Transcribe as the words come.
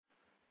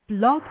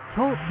Blog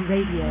Talk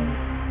Radio.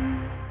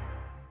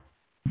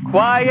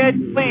 Quiet,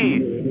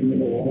 please.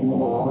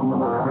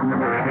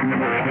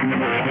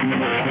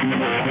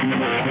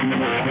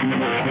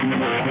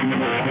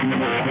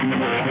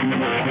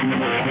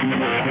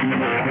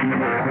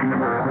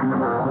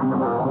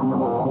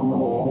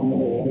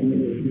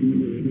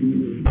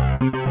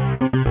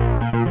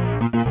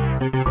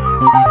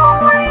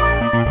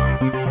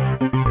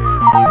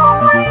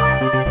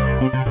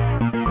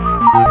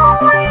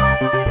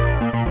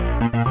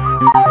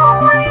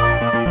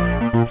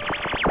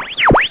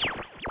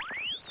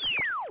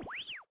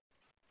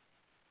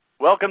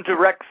 Welcome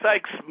to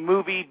Sikes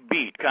Movie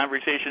Beat,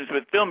 conversations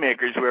with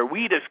filmmakers where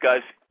we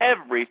discuss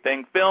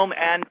everything film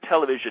and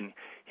television.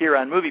 Here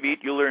on Movie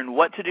Beat, you'll learn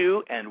what to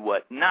do and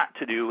what not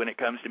to do when it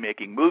comes to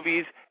making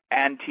movies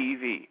and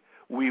TV.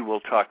 We will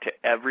talk to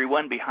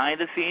everyone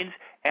behind the scenes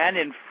and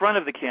in front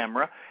of the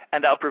camera,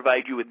 and I'll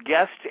provide you with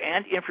guests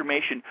and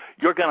information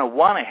you're going to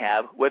want to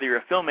have, whether you're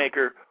a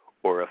filmmaker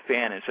or a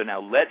fan. And so now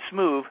let's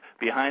move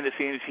behind the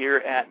scenes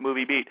here at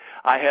Movie Beat.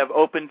 I have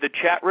opened the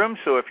chat room,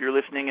 so if you're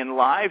listening in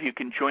live, you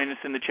can join us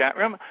in the chat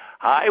room.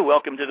 Hi,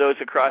 welcome to those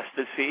across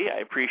the sea. I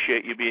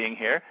appreciate you being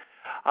here.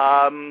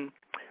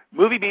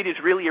 Movie Beat is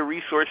really a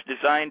resource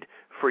designed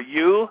for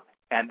you,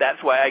 and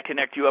that's why I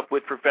connect you up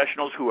with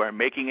professionals who are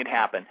making it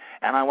happen.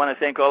 And I want to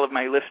thank all of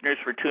my listeners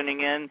for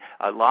tuning in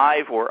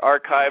live or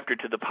archived or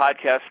to the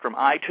podcast from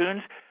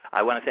iTunes.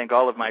 I want to thank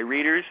all of my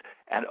readers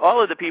and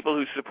all of the people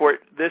who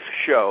support this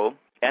show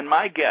and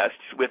my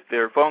guests with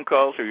their phone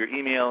calls or your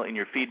email and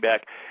your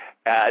feedback.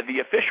 The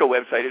official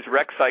website is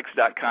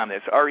rexsikes.com.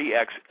 That's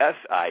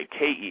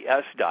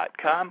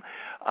REXSIKES.com.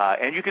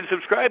 And you can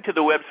subscribe to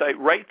the website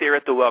right there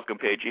at the welcome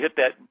page. You hit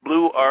that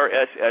blue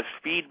RSS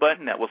feed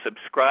button that will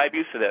subscribe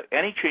you so that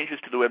any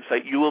changes to the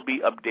website you will be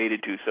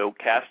updated to. So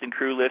cast and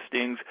crew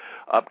listings,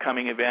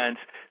 upcoming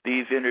events,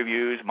 these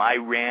interviews, my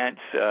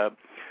rants,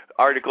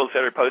 articles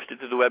that are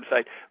posted to the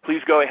website.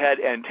 Please go ahead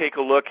and take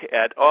a look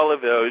at all of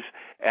those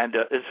and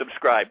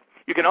subscribe.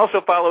 You can also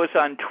follow us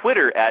on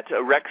Twitter at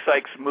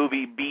Sikes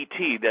Movie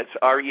BT. That's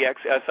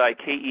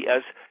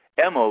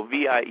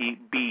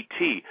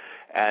REXSIKESMOVIEBT.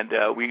 And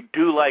we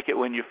do like it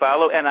when you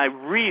follow, and I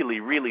really,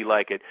 really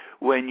like it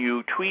when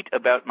you tweet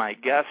about my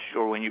guests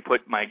or when you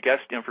put my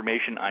guest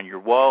information on your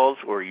walls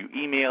or you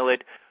email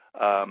it.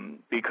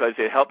 Because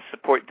it helps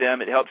support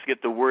them. It helps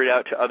get the word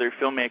out to other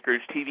filmmakers,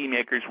 TV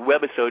makers,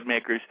 webisode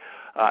makers,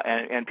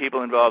 and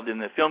people involved in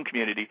the film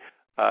community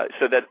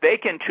so that they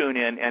can tune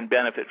in and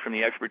benefit from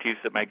the expertise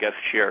that my guests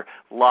share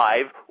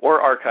live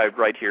or archived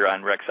right here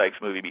on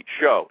Sikes Movie Beat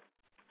Show.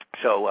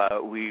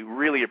 So we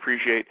really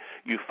appreciate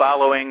you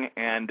following,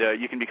 and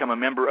you can become a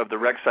member of the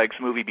Sikes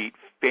Movie Beat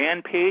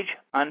fan page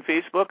on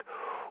Facebook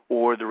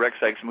or the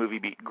Sikes Movie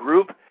Beat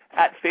group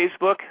at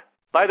Facebook.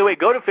 By the way,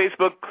 go to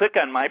Facebook, click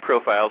on my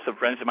profile. Some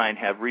friends of mine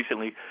have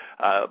recently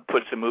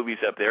put some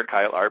movies up there.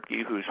 Kyle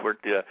Arpke, who's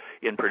worked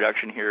in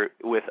production here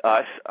with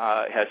us,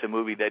 has a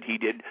movie that he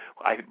did,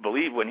 I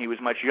believe, when he was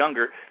much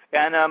younger.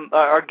 And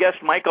our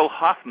guest, Michael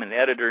Hoffman,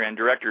 editor and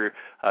director,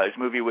 his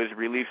movie was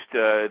released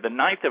the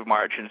 9th of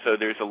March, and so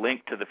there's a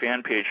link to the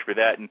fan page for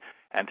that and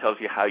tells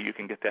you how you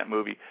can get that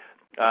movie.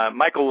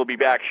 Michael will be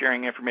back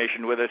sharing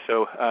information with us,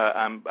 so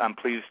I'm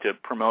pleased to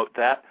promote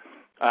that.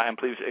 And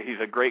please, he's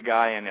a great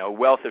guy and a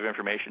wealth of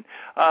information.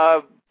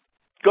 Go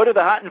to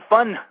the Hot and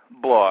Fun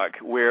blog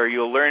where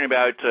you'll learn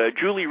about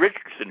Julie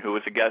Richardson, who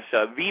was a guest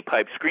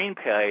V-Pipe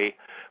Screenplay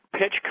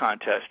Pitch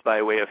Contest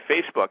by way of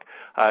Facebook.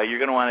 You're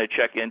going to want to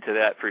check into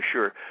that for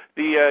sure.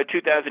 The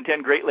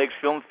 2010 Great Lakes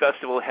Film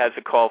Festival has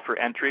a call for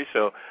entry,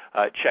 so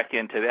check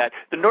into that.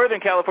 The Northern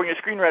California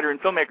Screenwriter and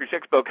Filmmakers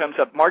Expo comes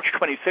up March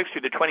 26th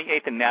through the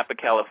 28th in Napa,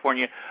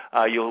 California.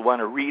 You'll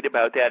want to read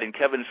about that in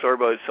Kevin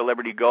Sorbo's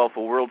Celebrity Golf,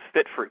 A World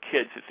Fit for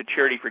Kids. It's a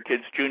charity for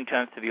kids. June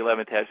 10th to the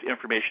 11th has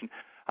information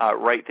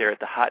right there at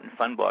the Hot and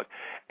Fun blog.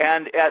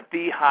 And at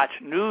the Hot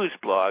News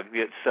blog,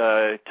 it's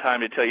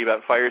time to tell you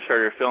about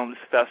Firestarter Films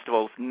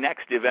Festival's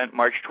next event,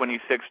 March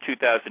 26,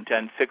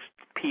 2010, 6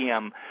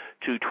 p.m.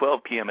 to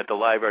 12 p.m. at the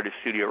Live Artist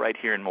Studio right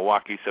here in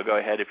Milwaukee. So go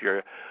ahead if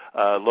you're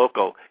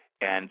local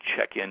and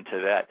check into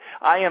that.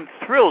 I am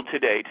thrilled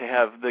today to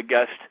have the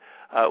guest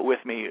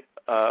with me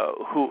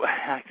who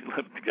I'm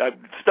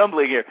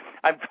stumbling here.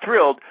 I'm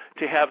thrilled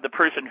to have the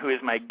person who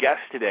is my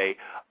guest today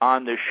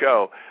on the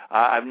show.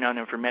 I've known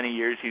him for many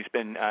years. He's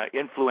been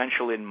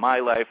influential in my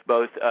life,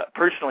 both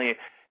personally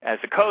as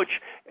a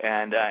coach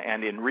and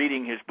in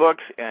reading his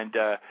books, and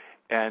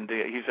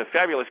he's a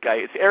fabulous guy.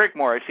 It's Eric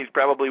Morris. He's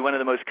probably one of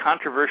the most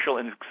controversial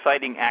and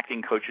exciting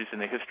acting coaches in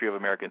the history of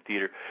American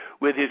theater.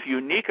 With his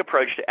unique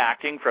approach to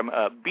acting from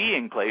a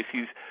being place,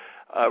 he's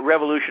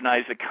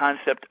revolutionized the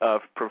concept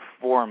of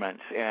performance.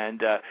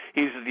 And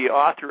he's the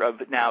author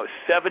of now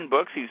 7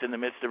 books. He's in the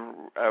midst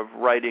of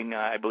writing,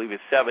 I believe,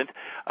 his 7th.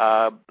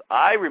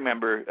 I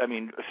remember,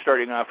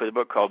 starting off with a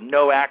book called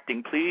No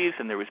Acting, Please,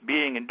 and there was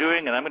Being and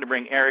Doing, and I'm going to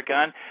bring Eric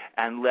on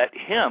and let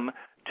him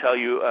tell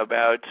you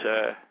about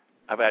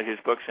his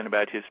books and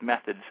about his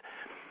methods.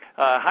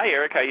 Hi,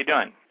 Eric. How you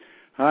doing?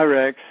 Hi,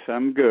 Rex.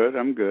 I'm good.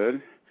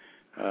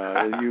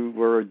 You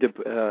were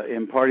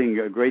imparting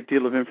a great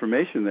deal of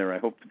information there. I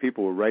hope the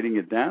people were writing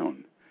it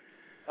down.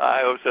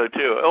 I hope so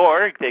too.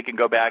 Or they can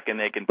go back and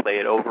they can play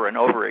it over and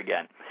over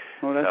again.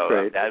 Oh, that's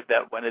great.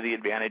 That one of the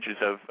advantages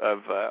of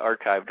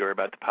archived or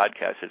about the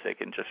podcast is they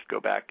can just go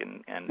back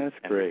and that's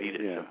and great. read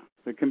it. Yeah,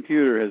 So the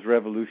computer has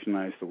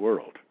revolutionized the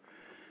world.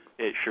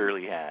 it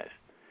surely has.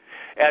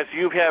 As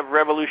you have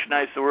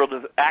revolutionized the world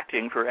of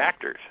acting for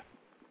actors.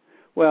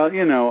 Well,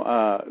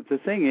 the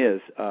thing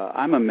is,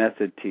 I'm a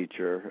method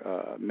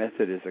teacher.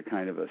 Method is a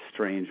kind of a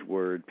strange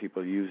word.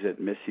 People use it,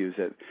 misuse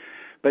it.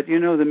 But,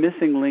 the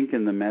missing link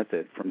in the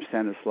method, from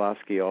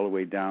Stanislavski all the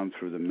way down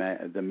through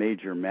the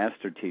major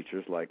master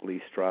teachers like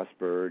Lee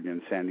Strasberg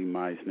and Sandy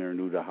Meisner and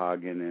Uta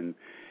Hagen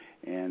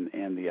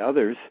and the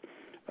others,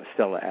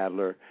 Stella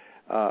Adler,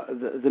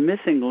 the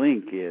missing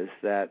link is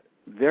that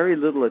very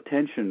little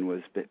attention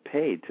was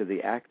paid to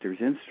the actor's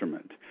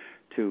instrument,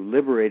 to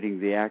liberating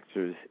the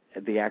actor's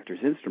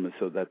instrument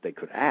so that they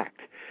could act.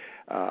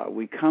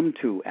 We come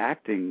to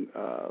acting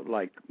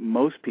like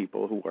most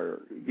people who are,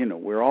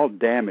 we're all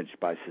damaged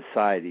by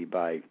society,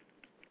 by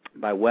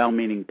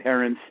well-meaning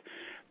parents,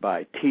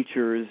 by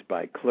teachers,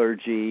 by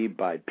clergy,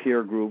 by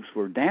peer groups.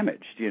 We're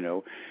damaged,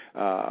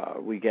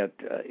 we get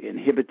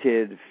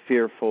inhibited,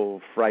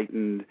 fearful,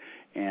 frightened,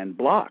 and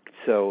blocked.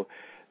 So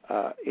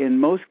in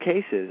most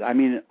cases,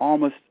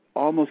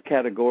 almost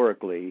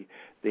categorically,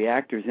 the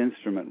actor's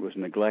instrument was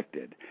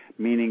neglected,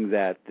 meaning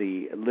that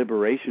the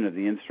liberation of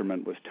the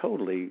instrument was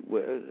totally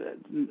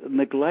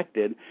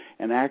neglected,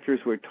 and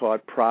actors were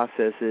taught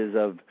processes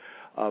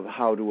of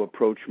how to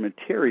approach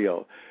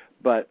material.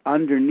 But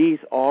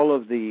underneath all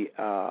of the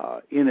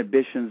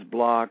inhibitions,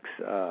 blocks,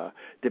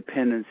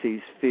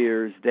 dependencies,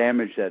 fears,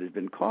 damage that has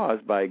been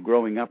caused by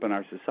growing up in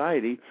our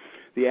society,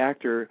 the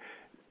actor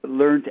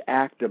learned to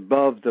act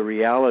above the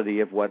reality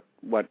of what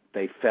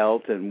they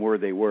felt and where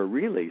they were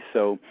really.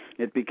 So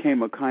it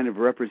became a kind of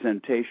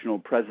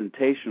presentational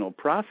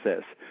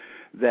process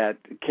that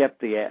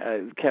kept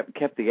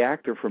the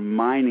actor from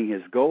mining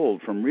his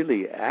gold, from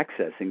really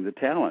accessing the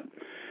talent.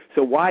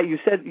 So why you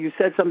said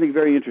something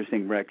very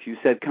interesting, Rex. You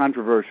said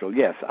controversial.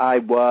 Yes, I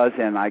was,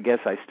 and I guess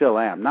I still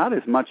am. Not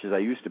as much as I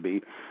used to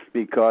be,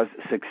 because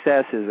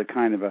success is a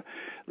kind of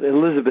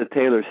Elizabeth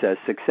Taylor says,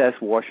 success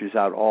washes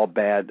out all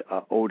bad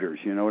odors.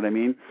 You know what I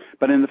mean?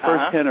 But in the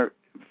first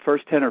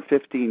 10 or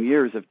 15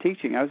 years of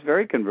teaching, I was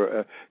very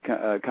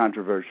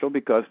controversial,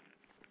 because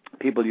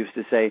people used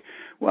to say,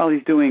 well,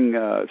 he's doing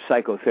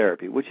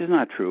psychotherapy, which is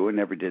not true. I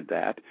never did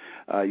that.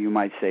 You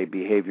might say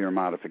behavior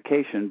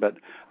modification, but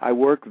I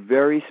work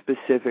very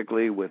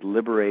specifically with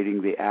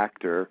liberating the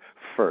actor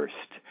first,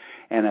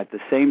 and at the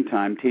same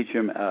time teach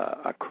him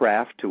a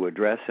craft to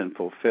address and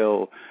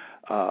fulfill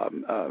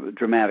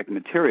dramatic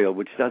material,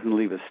 which doesn't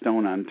leave a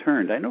stone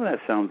unturned. I know that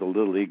sounds a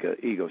little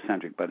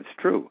egocentric, but it's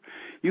true.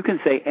 You can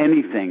say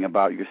anything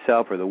about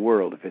yourself or the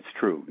world if it's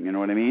true. You know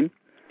what I mean?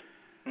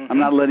 Mm-hmm. I'm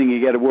not letting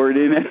you get a word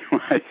in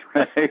anyway,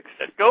 right?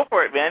 Go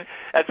for it, man.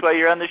 That's why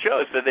you're on the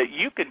show, so that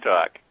you can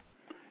talk.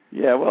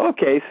 Yeah, well,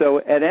 okay. So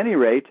at any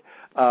rate,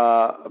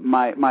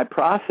 my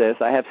process,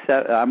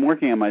 I'm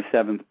working on my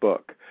 7th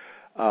book,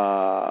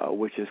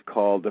 which is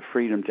called The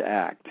Freedom to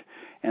Act.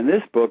 And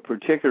this book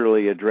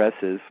particularly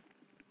addresses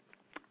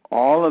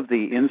all of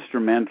the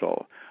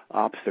instrumental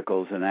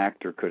obstacles an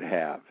actor could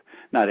have.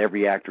 Not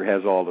every actor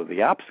has all of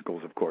the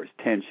obstacles, of course: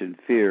 tension,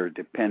 fear,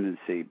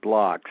 dependency,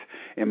 blocks,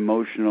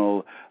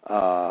 emotional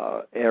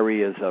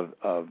areas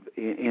of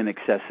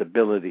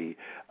inaccessibility,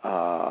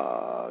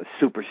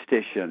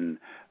 superstition,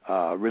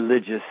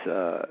 religious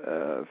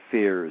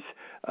fears,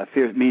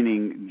 fears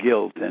meaning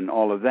guilt and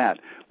all of that,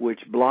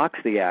 which blocks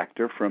the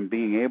actor from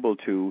being able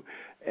to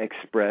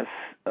express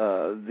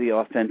the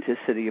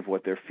authenticity of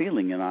what they're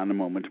feeling on a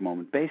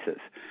moment-to-moment basis.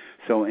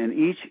 So in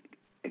each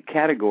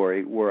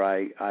category where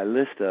I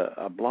list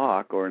a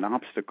block or an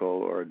obstacle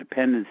or a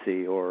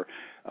dependency or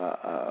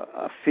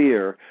a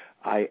fear,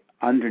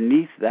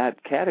 underneath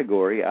that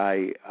category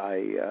I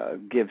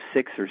give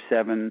 6 or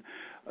 7,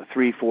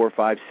 3, 4,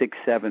 5, 6,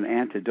 7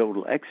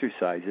 antidotal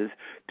exercises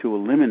to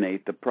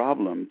eliminate the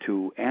problem,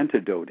 to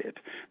antidote it.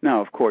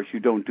 Now, of course, you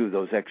don't do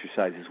those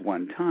exercises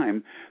one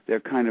time. They're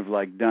kind of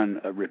like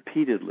done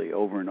repeatedly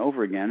over and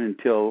over again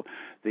until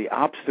the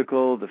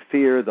obstacle, the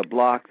fear, the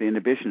block, the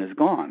inhibition is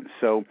gone.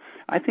 So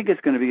I think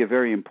it's going to be a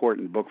very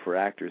important book for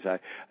actors.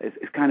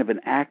 It's kind of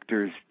an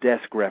actor's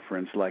desk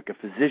reference, like a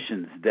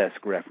physician's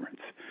desk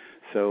reference.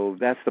 So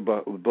that's the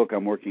book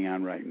I'm working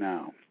on right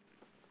now.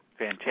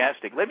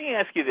 Fantastic. Let me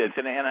ask you this,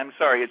 and I'm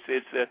sorry,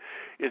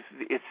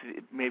 it's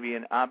maybe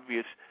an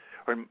obvious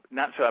or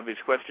not so obvious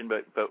question,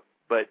 but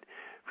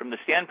from the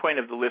standpoint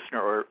of the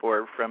listener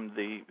or from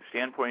the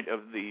standpoint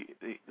of the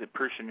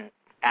person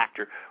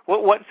actor,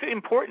 what's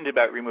important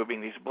about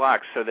removing these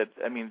blocks so that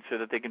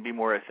they can be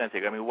more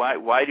authentic? I mean,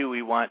 why do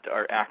we want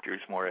our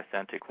actors more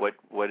authentic? What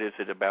is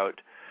it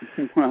about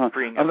Well,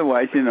 freeing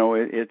otherwise,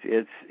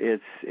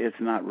 it's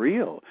not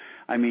real.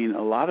 I mean,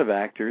 a lot of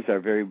actors are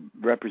very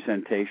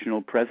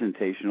representational,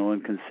 presentational,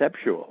 and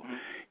conceptual. Mm-hmm.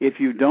 If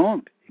you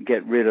don't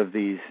get rid of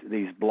these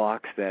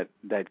blocks that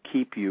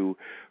keep you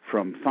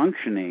from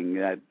functioning,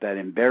 that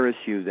embarrass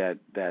you,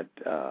 that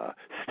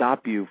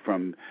stop you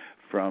from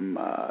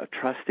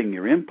trusting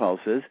your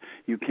impulses,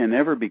 you can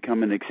never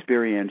become an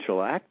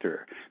experiential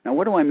actor. Now,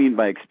 what do I mean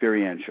by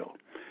experiential?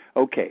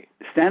 Okay,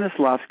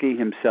 Stanislavski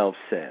himself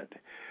said,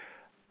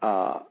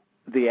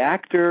 the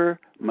actor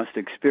must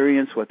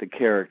experience what the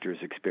character is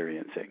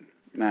experiencing.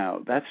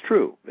 Now, that's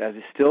true. That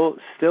is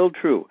still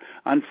true.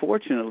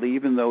 Unfortunately,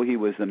 even though he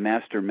was the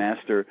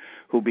master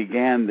who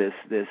began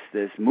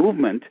this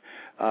movement,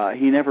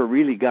 he never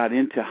really got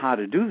into how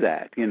to do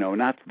that,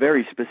 not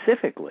very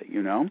specifically,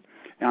 on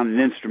an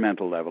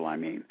instrumental level, I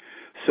mean.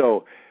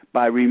 So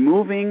by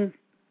removing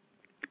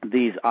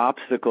these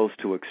obstacles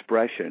to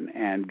expression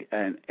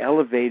and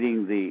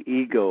elevating the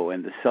ego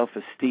and the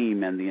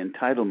self-esteem and the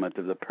entitlement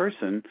of the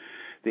person,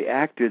 the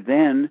actor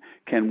then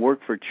can work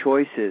for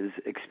choices,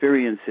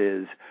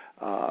 experiences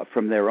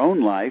from their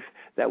own life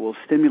that will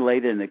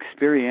stimulate an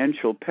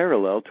experiential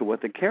parallel to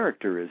what the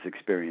character is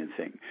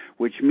experiencing,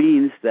 which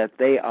means that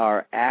they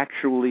are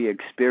actually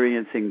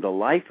experiencing the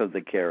life of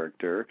the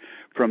character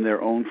from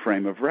their own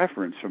frame of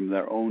reference, from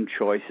their own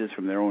choices,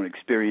 from their own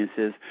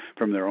experiences,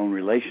 from their own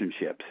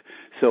relationships.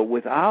 So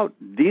without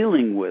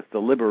dealing with the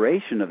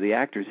liberation of the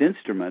actor's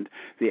instrument,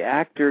 the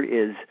actor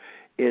is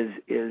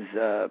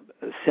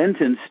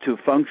sentenced to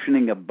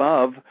functioning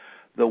above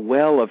the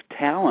well of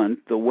talent,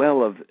 the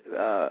well of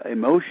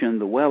emotion,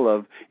 the well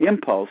of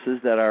impulses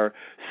that are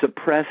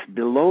suppressed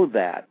below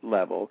that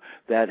level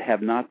that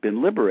have not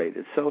been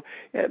liberated. So,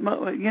 a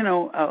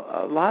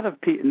lot of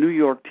New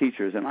York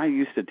teachers, and I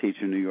used to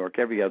teach in New York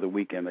every other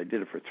weekend. I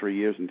did it for 3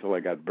 years until I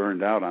got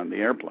burned out on the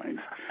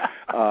airplanes.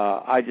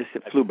 I just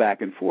flew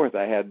back and forth.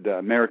 I had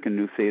American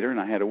New Theater,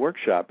 and I had a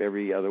workshop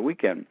every other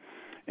weekend.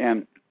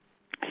 And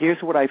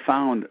here's what I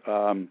found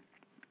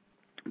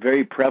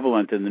very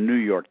prevalent in the New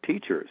York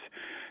teachers.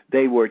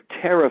 They were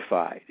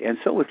terrified, and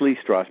so was Lee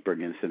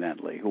Strasberg,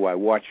 incidentally, who I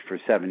watched for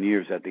 7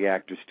 years at the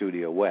Actors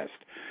Studio West,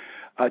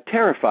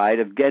 terrified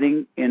of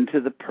getting into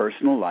the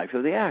personal life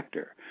of the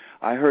actor.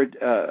 I heard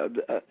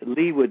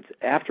Lee would,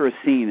 after a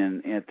scene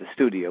at the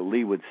studio,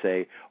 Lee would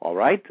say, "All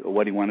right,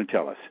 what do you want to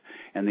tell us?"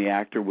 And the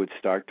actor would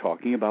start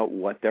talking about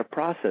what their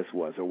process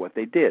was or what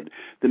they did.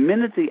 The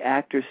minute the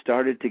actor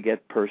started to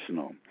get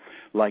personal,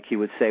 like he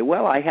would say,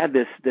 "Well, I had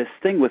this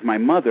thing with my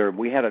mother.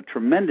 We had a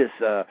tremendous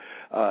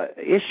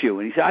issue,"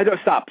 and he said,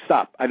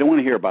 "Stop! I don't want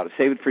to hear about it.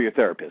 Save it for your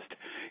therapist."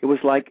 It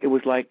was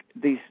like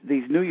these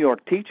New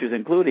York teachers,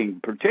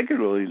 including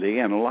particularly Lee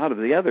and a lot of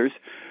the others,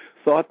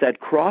 thought that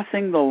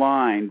crossing the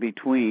line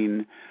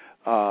between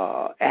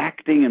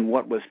acting and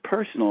what was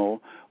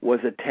personal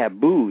was a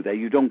taboo, that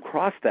you don't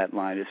cross that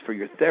line. It's for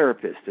your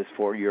therapist, it's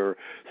for your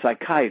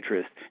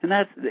psychiatrist. And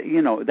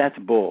that's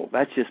bull.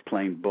 That's just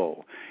plain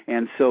bull.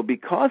 And so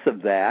because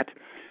of that,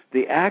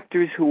 the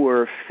actors who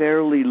were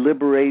fairly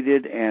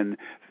liberated and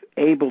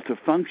able to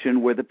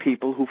function were the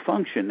people who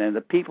functioned, and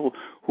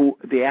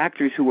the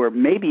actors who were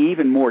maybe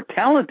even more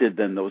talented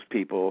than those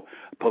people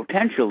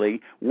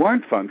potentially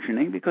weren't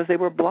functioning because they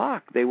were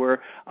blocked, they were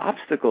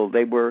obstacled,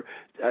 they were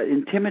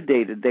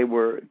intimidated, they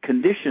were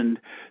conditioned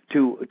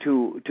to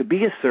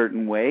be a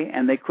certain way,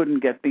 and they couldn't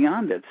get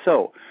beyond it.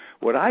 So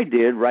what I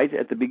did right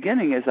at the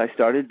beginning is I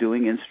started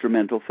doing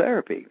instrumental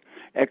therapy.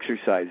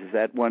 Exercises.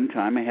 At one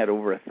time, I had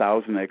over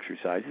 1,000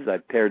 exercises. I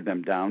pared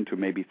them down to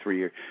maybe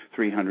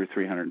 300,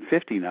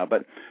 350 now.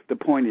 But the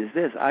point is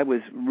this: I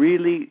was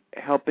really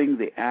helping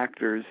the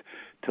actors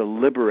to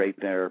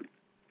liberate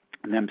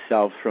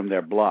themselves from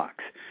their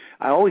blocks.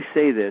 I always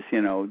say this,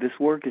 this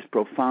work is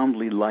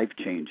profoundly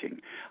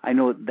life-changing. I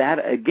know that,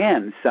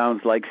 again,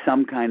 sounds like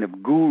some kind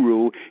of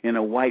guru in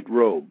a white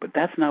robe, but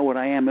that's not what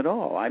I am at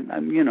all. I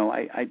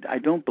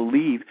don't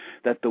believe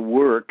that the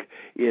work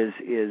is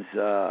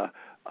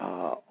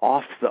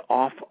off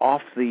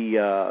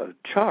the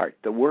chart.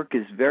 The work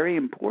is very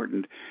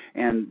important,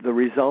 and the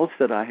results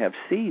that I have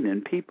seen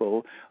in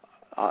people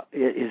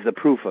is the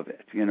proof of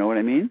it. You know what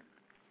I mean?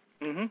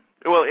 Mm-hmm.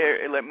 Well,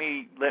 let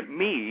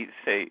me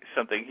say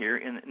something here.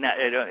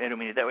 I don't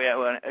mean it that way.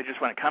 I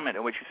just want to comment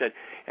on what you said,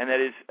 and that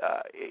is,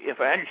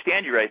 if I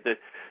understand you right, the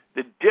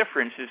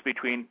difference is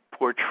between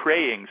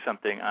portraying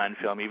something on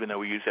film, even though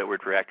we use that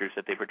word for actors,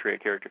 that they portray a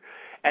character,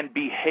 and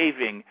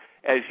behaving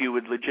as you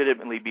would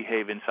legitimately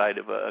behave inside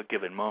of a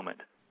given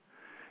moment.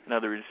 In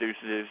other words,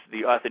 there's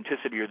the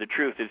authenticity or the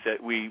truth is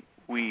that we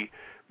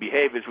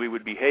behave as we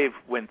would behave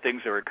when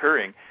things are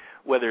occurring,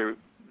 whether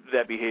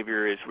that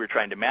behavior is we're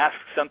trying to mask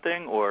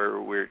something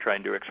or we're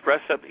trying to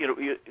express something.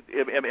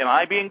 Am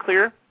I being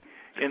clear?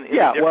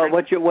 Yeah. Well,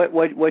 what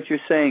you're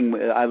saying,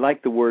 I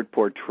like the word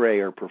portray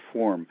or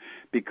perform,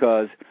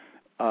 because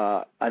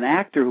an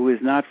actor who is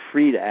not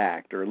free to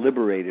act or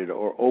liberated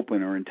or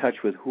open or in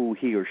touch with who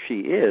he or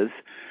she is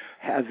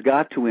has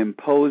got to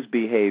impose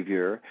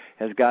behavior,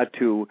 has got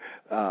to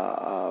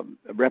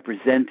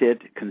represent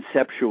it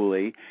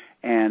conceptually,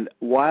 And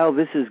while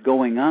this is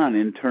going on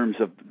in terms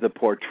of the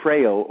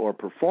portrayal or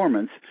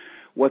performance,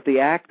 what the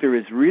actor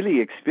is really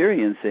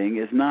experiencing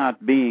is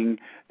not being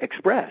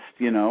expressed,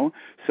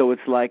 So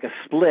it's like a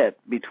split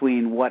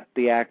between what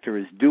the actor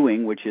is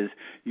doing, which is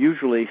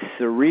usually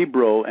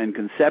cerebral and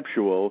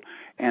conceptual,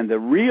 and the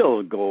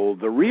real gold,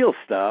 the real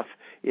stuff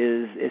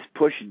is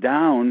pushed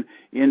down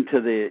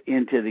into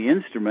the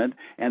instrument,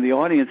 and the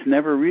audience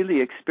never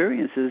really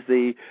experiences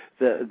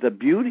the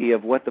beauty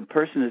of what the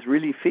person is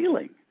really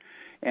feeling.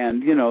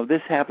 And,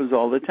 this happens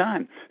all the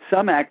time.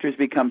 Some actors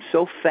become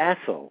so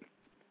facile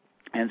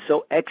and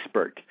so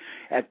expert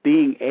at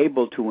being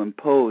able to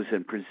impose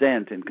and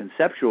present and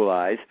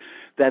conceptualize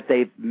that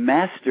they've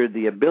mastered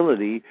the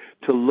ability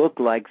to look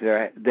like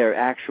they're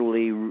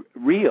actually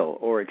real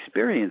or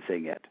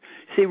experiencing it.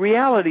 See,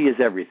 reality is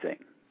everything.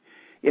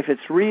 If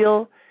it's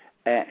real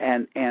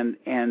and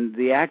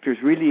the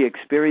actor's really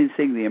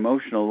experiencing the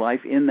emotional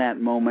life in that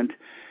moment,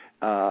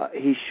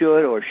 he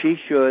should or she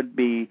should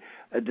be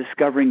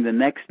discovering the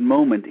next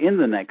moment in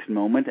the next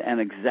moment, and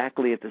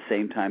exactly at the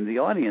same time the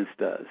audience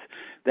does.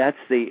 That's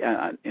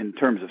in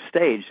terms of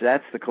stage,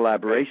 that's the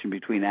collaboration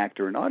between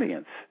actor and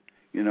audience,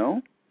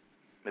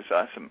 That's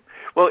awesome.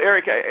 Well,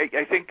 Eric,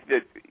 I think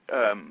that,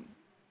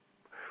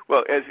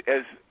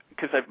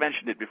 because I've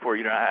mentioned it before,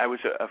 I was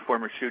a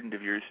former student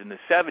of yours in the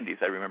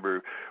 70s. I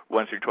remember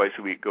once or twice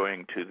a week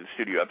going to the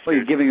studio upstairs. Well,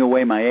 you're giving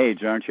away my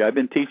age, aren't you? I've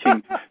been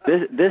teaching,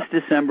 this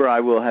December I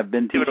will have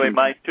been teaching. Giving away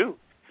mine, too.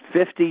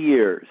 50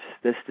 years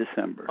this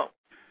December. Oh.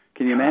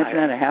 Can you imagine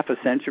that, a half a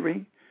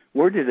century?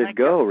 Where did it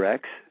go,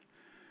 Rex?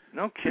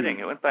 No kidding,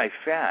 it went by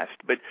fast.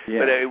 But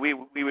we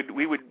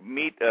would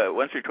meet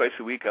once or twice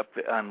a week up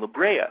on La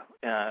Brea.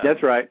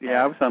 That's right.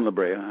 Yeah, I was on La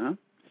Brea. Huh?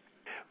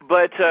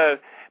 But I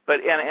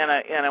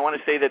want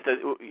to say that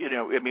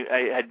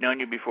I had known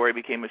you before I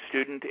became a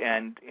student,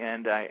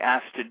 and I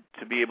asked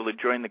to be able to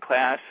join the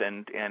class,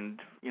 and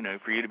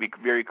for you to be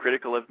very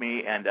critical of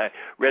me, and I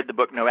read the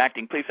book No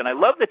Acting Please, and I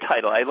love the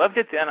title. I loved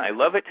it then. I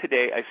love it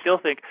today. I still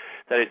think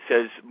that it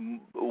says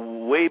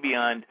way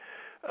beyond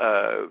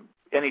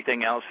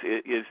anything else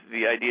is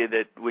the idea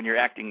that when you're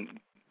acting,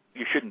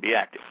 you shouldn't be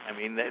acting. I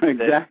mean,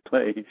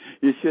 exactly.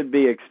 You should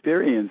be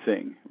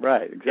experiencing.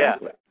 Right.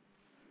 Exactly.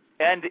 Yeah.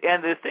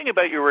 And the thing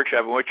about your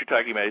workshop and what you're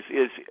talking about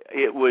is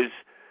it was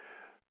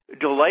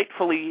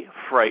delightfully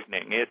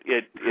frightening.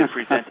 It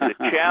presented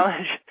a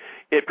challenge.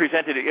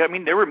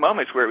 There were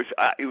moments where it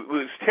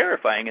was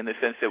terrifying in the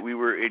sense that we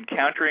were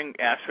encountering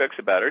aspects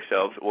about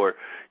ourselves, or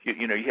you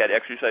had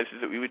exercises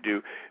that we would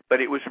do,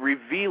 but it was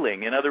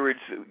revealing. In other words,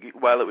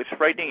 while it was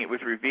frightening, it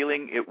was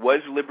revealing. It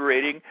was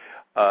liberating.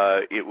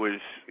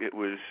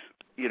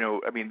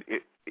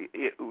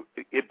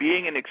 It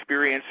being an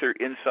experiencer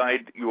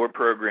inside your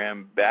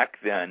program back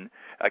then,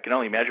 I can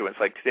only imagine what it's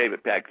like today,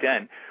 but back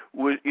then,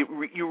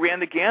 you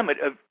ran the gamut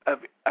of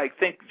I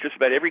think just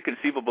about every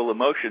conceivable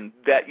emotion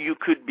that you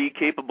could be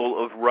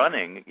capable of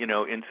running,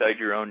 inside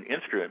your own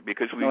instrument,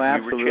 because we were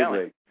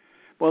challenged.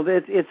 Well,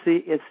 it's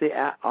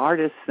the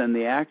artist's and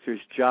the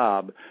actor's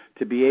job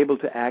to be able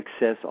to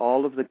access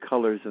all of the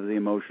colors of the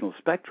emotional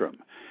spectrum.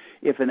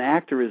 If an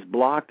actor is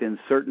blocked in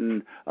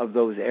certain of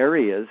those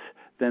areas,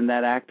 then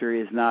that actor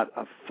is not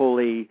a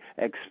fully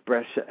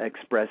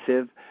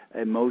expressive,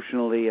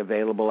 emotionally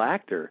available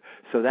actor.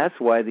 So that's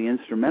why the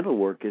instrumental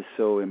work is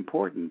so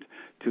important,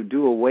 to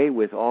do away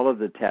with all of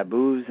the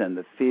taboos and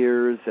the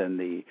fears and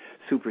the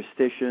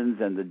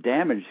superstitions and the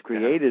damage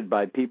created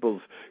by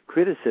people's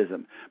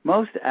criticism.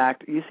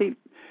 You see,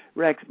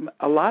 Rex,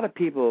 a lot of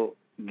people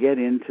get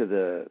into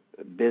the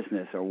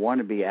business or want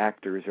to be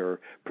actors or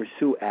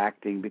pursue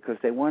acting because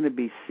they want to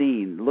be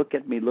seen. Look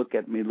at me, look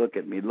at me, look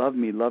at me. Love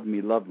me, love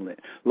me, love me,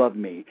 love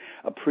me.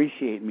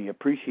 Appreciate me,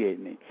 appreciate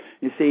me.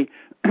 You see,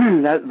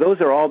 those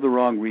are all the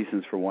wrong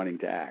reasons for wanting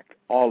to act.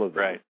 All of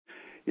them. Right.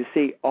 You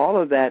see, all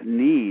of that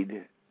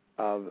need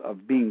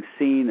of being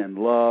seen and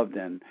loved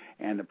and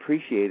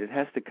appreciated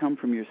has to come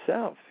from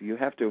yourself. You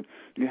have to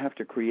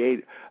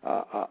create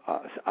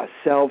a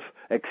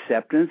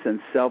self-acceptance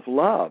and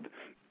self-love.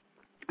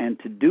 And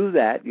to do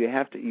that, you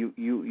have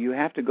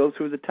to go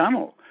through the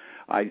tunnel.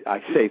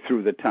 I say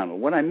through the tunnel.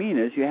 What I mean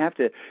is you have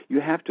to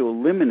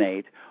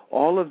eliminate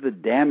all of the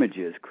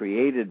damages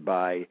created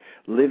by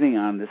living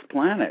on this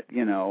planet.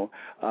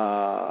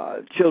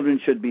 Children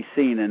should be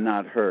seen and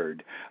not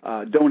heard.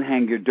 Don't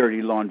hang your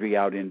dirty laundry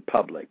out in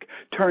public.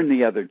 Turn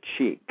the other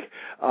cheek.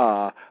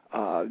 Don't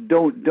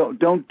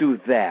do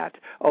that.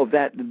 Oh,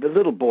 the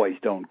little boys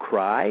don't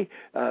cry.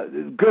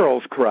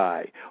 Girls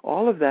cry.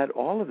 All of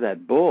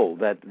that bull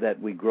that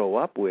we grow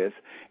up with,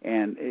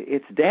 and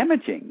it's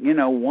damaging.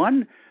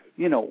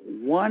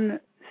 One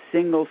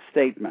single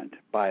statement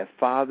by a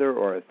father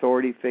or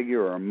authority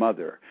figure or a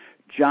mother,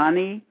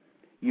 Johnny,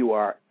 you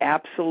are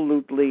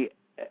absolutely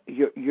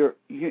you're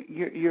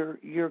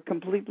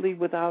completely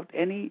without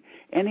any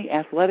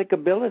athletic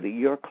ability.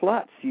 You're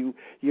klutz. You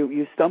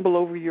stumble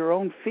over your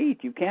own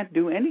feet. You can't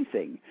do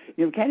anything.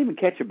 You can't even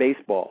catch a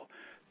baseball.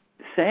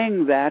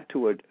 Saying that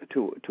to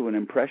an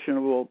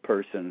impressionable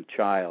person, a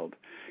child,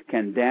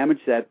 can damage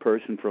that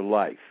person for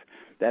life.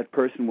 that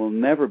person will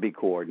never be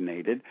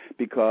coordinated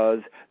because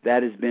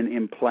that has been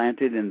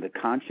implanted in the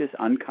conscious,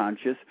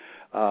 unconscious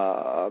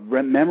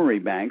memory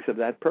banks of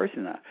that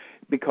person.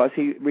 Because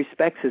he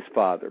respects his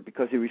father,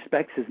 because he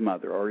respects his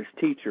mother or his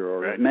teacher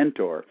or his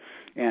mentor.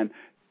 And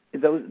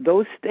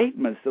those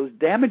statements, those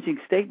damaging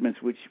statements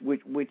which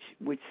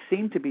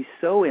seem to be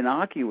so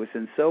innocuous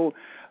and so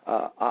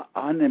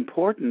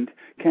unimportant,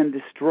 can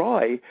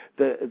destroy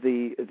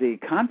the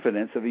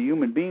confidence of a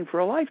human being for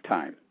a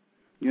lifetime.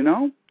 You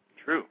know?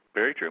 True,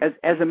 very true.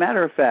 As a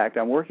matter of fact,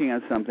 I'm working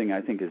on something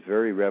I think is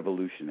very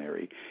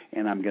revolutionary,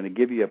 and I'm going to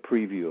give you a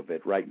preview of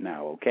it right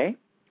now, okay?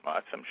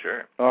 Awesome,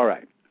 sure. All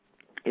right.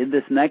 In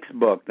this next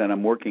book that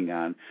I'm working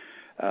on,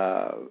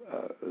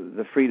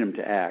 The Freedom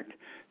to Act,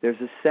 there's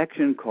a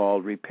section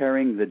called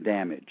Repairing the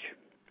Damage.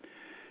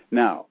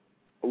 Now,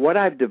 what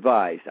I've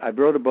devised, I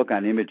wrote a book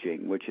on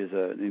imaging, which is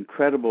an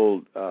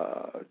incredible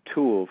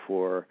tool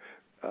for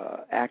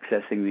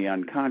accessing the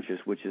unconscious,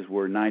 which is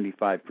where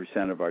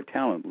 95% of our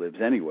talent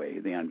lives anyway,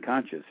 the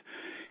unconscious.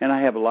 And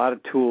I have a lot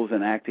of tools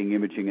in acting,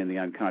 imaging, and the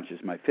unconscious,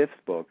 my fifth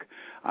book,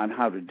 on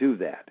how to do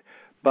that.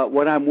 But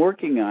what I'm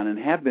working on and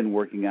have been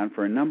working on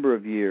for a number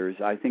of years,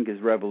 I think is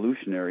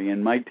revolutionary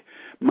and might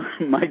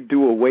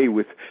do away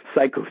with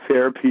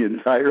psychotherapy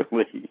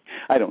entirely.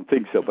 I don't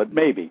think so, but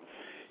maybe.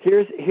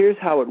 Here's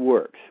how it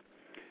works.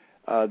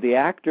 The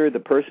actor, the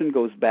person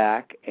goes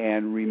back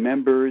and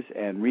remembers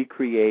and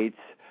recreates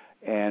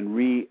and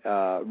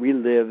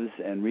relives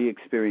and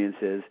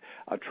re-experiences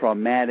a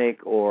traumatic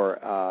or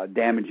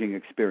damaging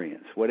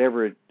experience,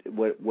 whatever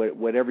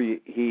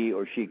he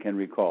or she can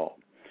recall.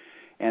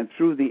 And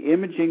through the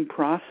imaging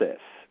process,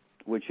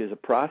 which is a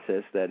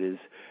process that is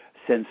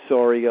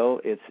sensorial,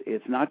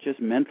 it's not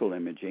just mental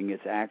imaging,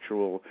 it's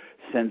actual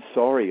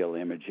sensorial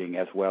imaging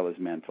as well as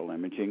mental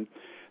imaging,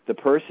 the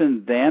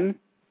person then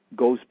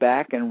goes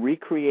back and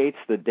recreates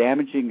the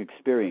damaging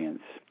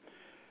experience,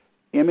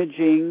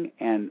 imaging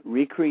and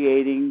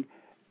recreating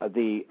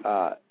the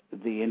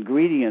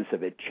ingredients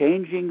of it,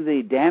 changing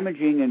the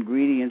damaging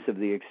ingredients of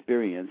the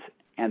experience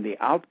and the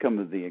outcome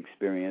of the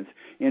experience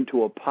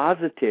into a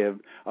positive,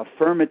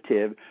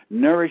 affirmative,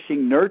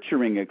 nourishing,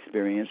 nurturing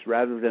experience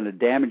rather than a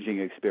damaging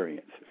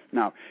experience.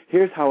 Now,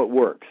 here's how it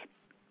works.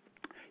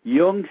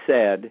 Jung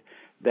said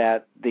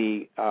that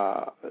the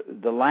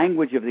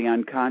language of the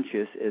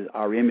unconscious is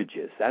our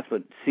images. That's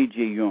what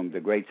C.G. Jung,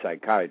 the great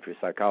psychologist,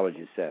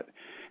 said.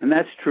 And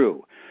that's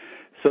true.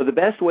 So the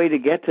best way to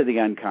get to the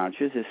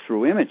unconscious is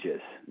through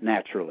images,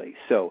 naturally.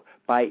 So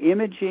by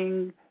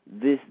imaging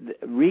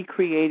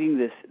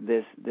recreating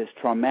this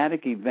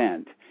traumatic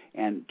event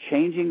and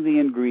changing the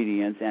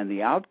ingredients and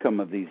the outcome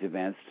of these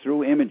events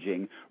through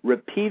imaging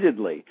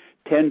repeatedly,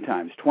 10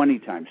 times, 20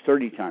 times,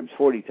 30 times,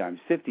 40 times,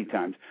 50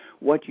 times,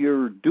 what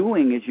you're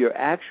doing is you're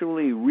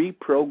actually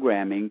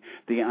reprogramming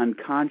the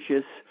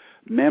unconscious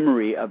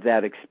memory of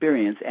that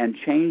experience and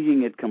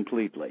changing it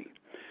completely,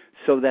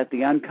 so that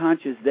the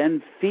unconscious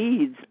then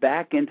feeds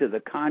back into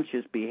the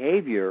conscious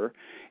behavior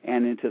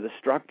and into the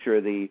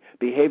structure, the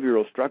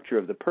behavioral structure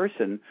of the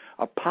person,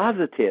 a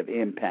positive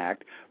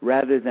impact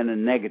rather than a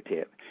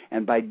negative.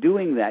 And by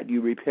doing that, you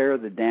repair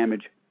the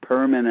damage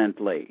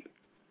permanently.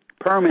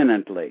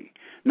 Permanently.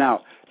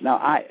 Now,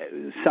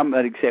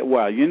 somebody say,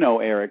 well, you know,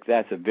 Eric,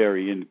 that's a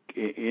very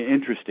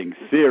interesting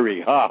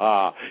theory. Ha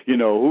ha. You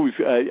know,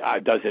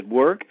 does it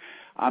work?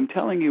 I'm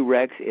telling you,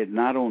 Rex, it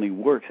not only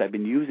works, I've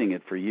been using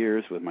it for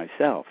years with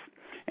myself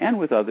and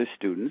with other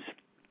students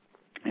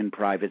in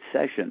private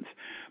sessions.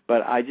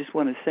 But I just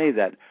want to say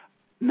that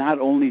not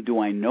only do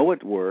I know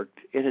it worked,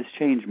 it has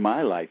changed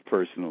my life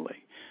personally.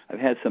 I've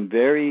had some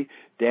very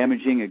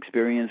damaging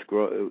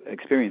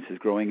experiences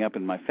growing up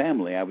in my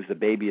family. I was the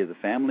baby of the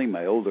family.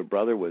 My older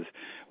brother was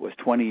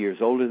 20 years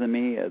older than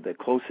me. The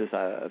closest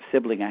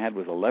sibling I had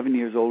was 11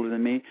 years older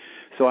than me.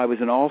 So I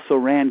was an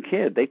also-ran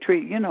kid.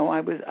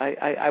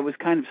 I was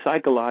kind of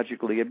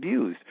psychologically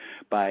abused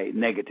by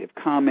negative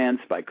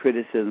comments, by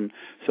criticism.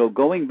 So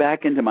going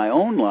back into my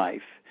own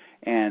life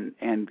and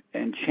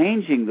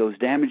changing those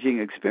damaging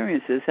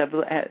experiences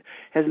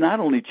has not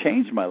only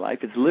changed my life,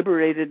 it's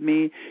liberated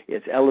me,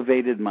 it's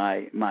elevated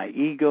my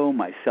ego,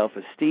 my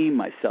self-esteem,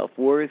 my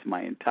self-worth,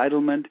 my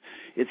entitlement.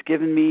 It's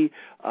given me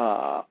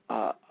a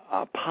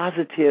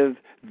positive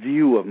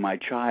view of my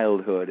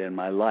childhood and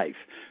my life.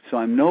 So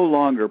I'm no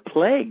longer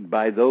plagued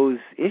by those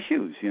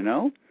issues, you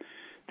know.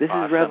 This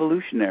Awesome. is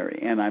revolutionary,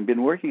 and I've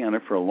been working on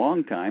it for a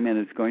long time, and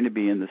it's going to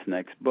be in this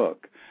next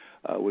book,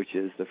 which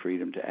is The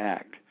Freedom to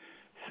Act.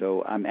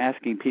 So I'm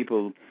asking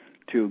people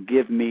to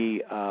give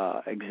me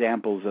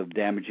examples of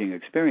damaging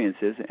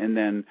experiences, and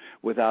then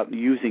without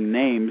using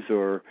names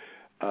or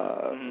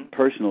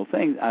personal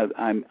things,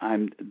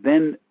 I'm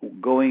then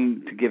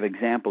going to give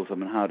examples of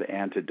how to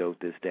antidote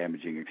this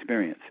damaging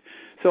experience.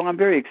 So I'm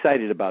very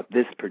excited about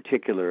this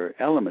particular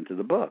element of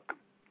the book.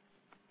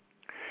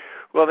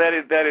 Well, that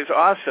is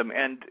awesome,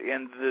 and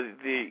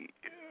the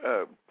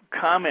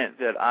comment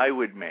that I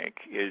would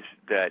make is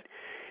that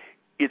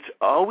it's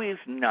always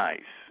nice.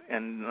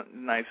 And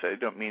nice, I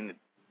don't mean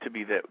to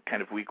be that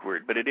kind of weak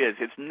word, but it is.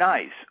 It's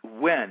nice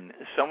when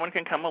someone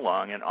can come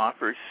along and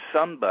offer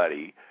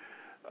somebody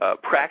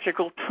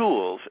practical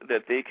tools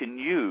that they can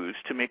use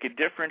to make a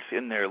difference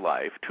in their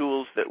life,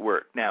 tools that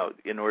work. Now,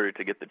 in order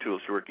to get the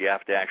tools to work, you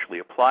have to actually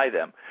apply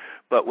them.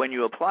 But when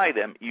you apply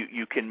them,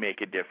 you can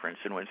make a difference.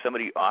 And when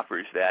somebody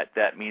offers that,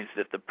 that means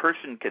that the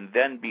person can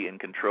then be in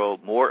control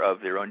more of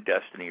their own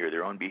destiny or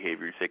their own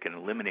behaviors. They can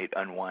eliminate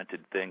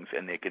unwanted things,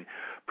 and they can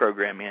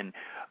program in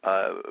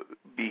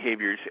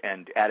behaviors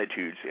and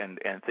attitudes and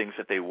things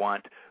that they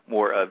want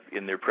more of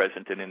in their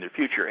present and in their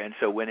future. And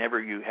so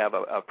whenever you have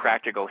a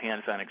practical,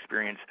 hands-on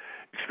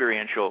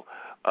experiential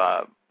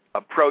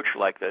approach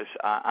like this,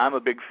 I'm a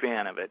big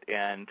fan of it,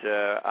 and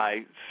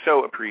I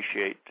so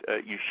appreciate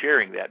you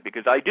sharing that,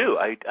 because I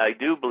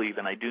do believe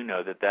and I do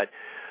know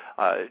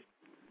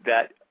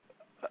that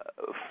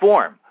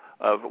form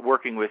of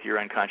working with your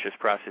unconscious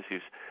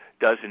processes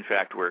does in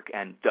fact work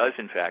and does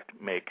in fact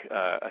make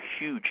a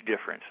huge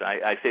difference.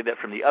 I say that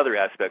from the other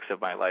aspects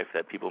of my life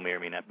that people may or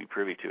may not be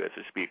privy to as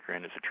a speaker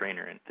and as a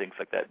trainer and things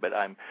like that. But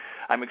I'm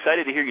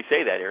excited to hear you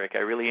say that, Eric. I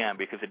really am,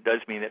 because it does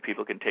mean that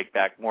people can take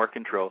back more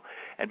control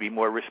and be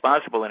more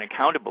responsible and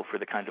accountable for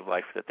the kind of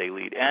life that they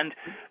lead and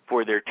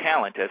for their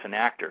talent as an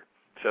actor.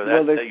 So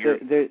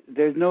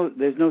there's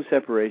no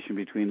separation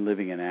between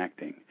living and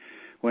acting.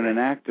 When an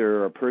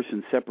actor or a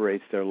person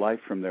separates their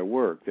life from their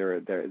work,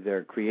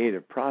 their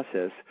creative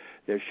process,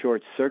 they're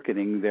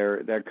short-circuiting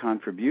their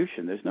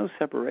contribution. There's no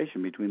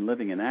separation between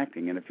living and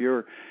acting. And if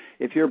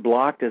you're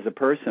blocked as a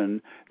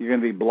person, you're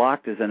going to be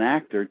blocked as an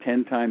actor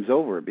 10 times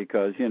over,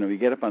 because you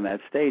get up on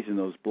that stage and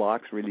those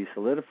blocks really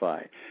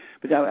solidify.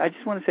 But I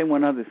just want to say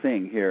one other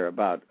thing here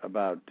about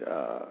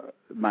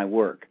my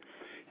work.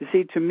 You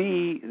see, to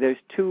me, there's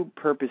two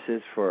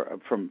purposes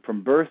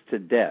from birth to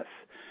death.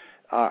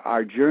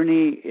 Our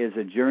journey is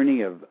a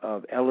journey of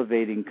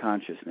elevating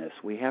consciousness.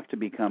 We have to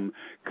become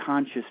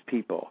conscious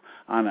people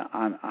on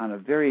a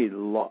very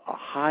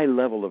high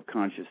level of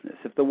consciousness.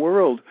 If the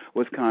world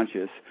was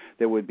conscious,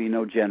 there would be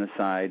no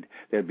genocide,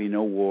 there'd be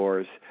no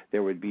wars,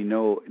 there would be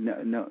no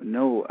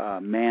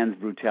man's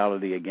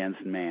brutality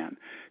against man.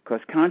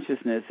 Because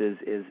consciousness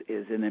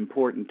is an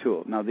important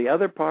tool. Now, the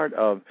other part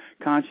of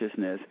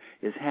consciousness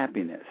is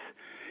happiness.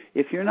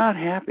 If you're not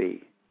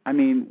happy, I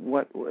mean,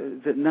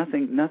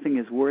 nothing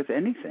is worth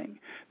anything.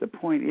 The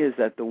point is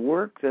that the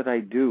work that I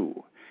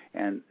do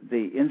and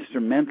the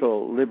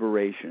instrumental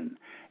liberation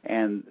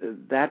and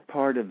that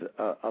part of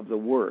the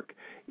work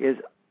is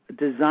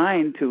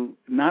designed to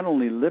not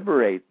only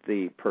liberate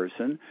the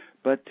person,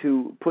 but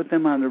to put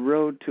them on the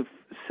road to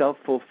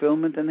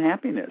self-fulfillment and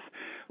happiness.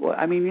 Well,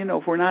 I mean,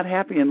 if we're not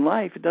happy in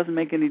life, it doesn't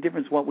make any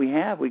difference what we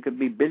have. We could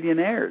be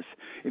billionaires.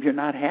 If you're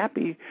not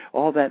happy,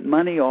 all that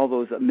money, all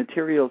those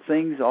material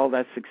things, all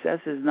that success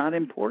is not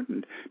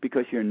important,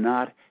 because you're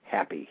not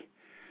happy.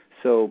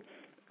 So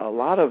a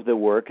lot of the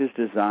work is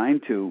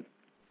designed to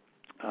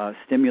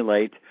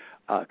stimulate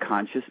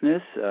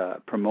consciousness,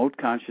 promote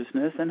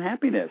consciousness and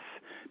happiness.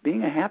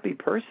 Being a happy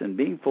person,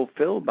 being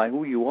fulfilled by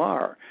who you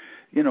are.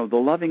 The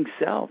loving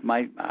self.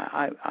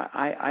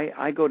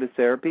 I go to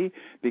therapy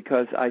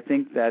because I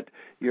think that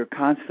you're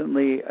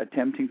constantly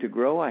attempting to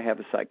grow. I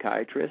have a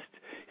psychiatrist.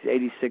 He's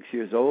 86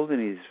 years old,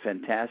 and he's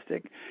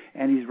fantastic.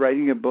 And he's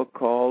writing a book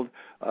called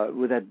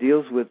that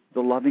deals with the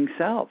loving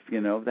self.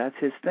 That's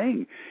his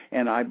thing.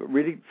 And I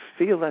really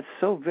feel that's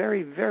so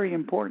very, very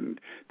important,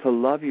 to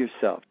love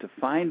yourself, to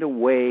find a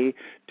way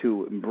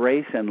to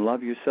embrace and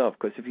love yourself.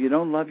 Because if you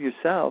don't love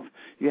yourself,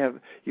 you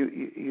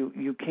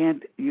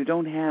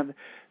don't have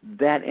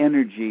that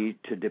energy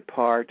to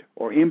depart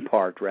or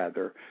impart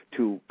rather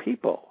to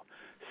people.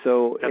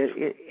 So,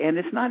 and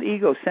it's not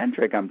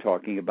egocentric I'm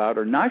talking about,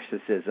 or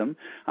narcissism.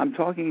 I'm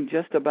talking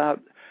just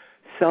about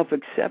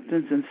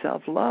self-acceptance and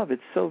self-love.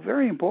 It's so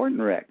very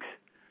important, Rex.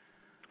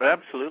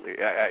 Absolutely.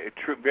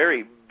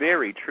 Very,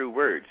 very true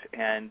words.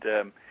 And,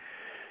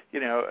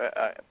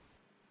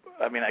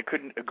 I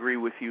couldn't agree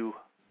with you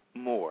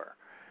more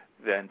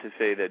than to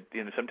say that,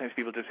 sometimes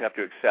people just have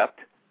to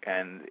accept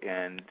and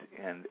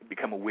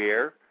become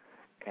aware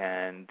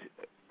and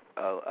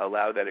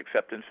allow that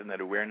acceptance and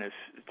that awareness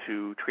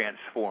to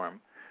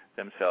transform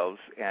themselves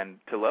and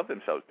to love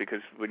themselves,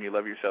 because when you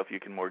love yourself, you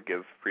can more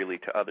give freely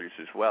to others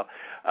as well.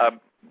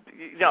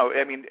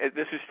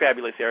 This is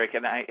fabulous, Eric,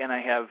 and I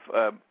have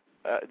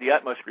the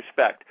utmost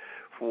respect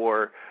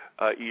for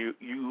you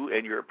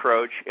and your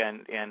approach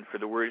and for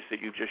the words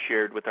that you've just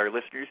shared with our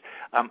listeners.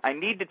 I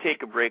need to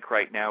take a break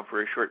right now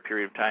for a short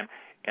period of time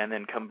and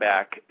then come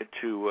back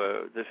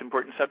to this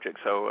important subject.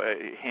 So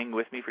hang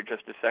with me for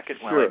just a second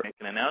while I make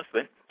an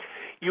announcement.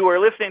 You are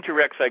listening to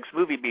Rex Sikes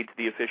Movie Beat.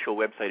 The official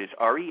website is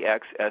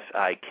REXSIKES.com.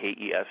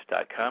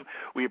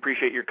 We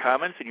appreciate your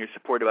comments and your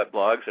support about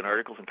blogs and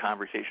articles and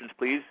conversations.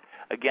 Please,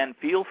 again,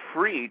 feel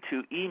free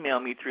to email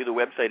me through the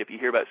website if you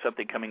hear about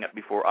something coming up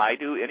before I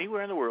do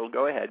anywhere in the world.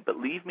 Go ahead, but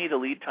leave me the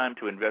lead time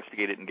to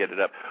investigate it and get it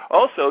up.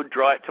 Also,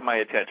 draw it to my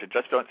attention.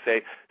 Just don't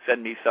say,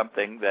 send me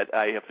something that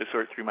I have to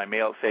sort through my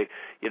mail. Say,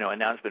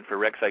 announcement for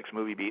Rex Sikes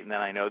Movie Beat, and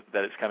then I know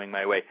that it's coming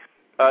my way.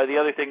 The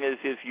other thing is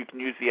you can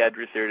use the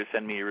address there to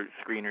send me your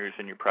screeners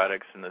and your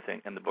products and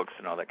the books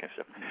and all that kind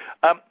of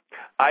stuff.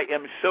 I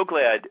am so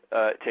glad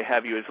to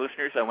have you as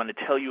listeners. I want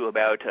to tell you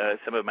about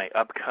some of my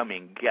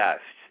upcoming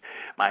guests.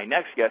 My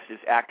next guest is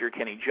actor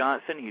Kenny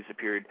Johnson. He's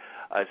appeared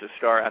as a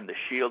star on The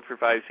Shield for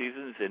 5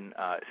 seasons and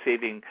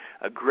Saving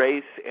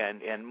Grace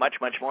and much,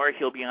 much more.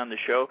 He'll be on the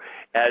show,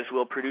 as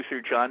will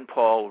producer John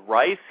Paul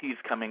Rice. He's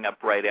coming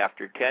up right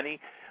after Kenny.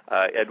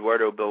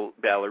 Eduardo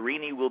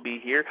Ballerini will be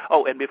here.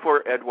 Oh, and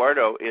before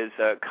Eduardo is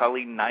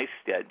Colleen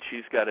Neisted.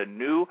 She's got a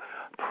new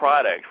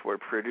product for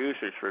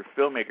producers, for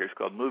filmmakers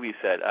called Movie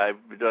Set. I've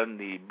done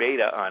the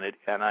beta on it,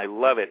 and I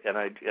love it, and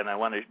I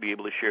want to be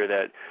able to share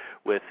that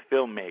with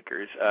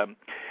filmmakers.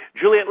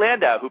 Juliet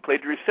Landau, who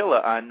played Drusilla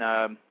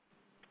on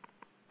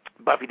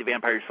Buffy the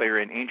Vampire Slayer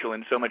and Angel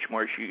and so much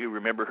more. You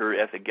remember her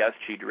as a guest.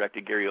 She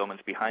directed Gary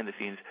Oldman's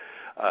behind-the-scenes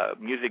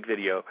music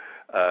video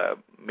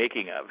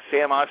making of.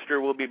 Sam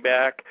Oster will be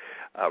back.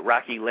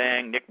 Rocky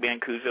Lang, Nick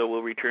Mancuso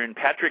will return.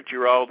 Patrick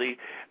Giraldi,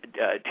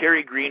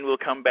 Terry Green will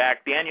come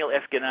back. Daniel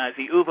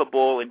Eskenazi, Uwe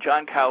Boll, and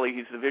John Cowley.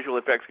 He's the visual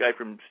effects guy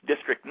from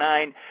District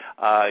 9.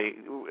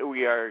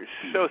 We are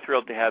so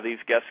thrilled to have these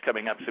guests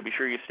coming up, so be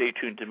sure you stay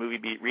tuned to Movie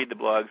Beat, read the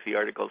blogs, the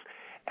articles,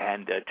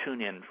 and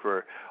tune in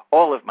for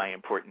all of my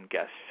important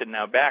guests. And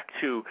now back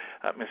to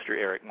Mr.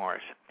 Eric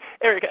Morris.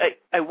 Eric,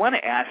 I want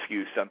to ask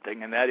you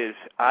something, and that is,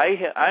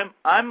 I'm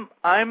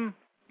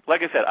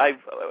like I said,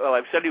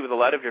 I've studied with a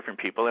lot of different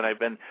people, and I've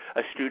been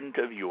a student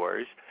of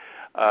yours.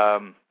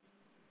 I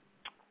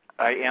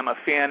am a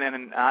fan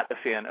and not a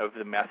fan of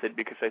the method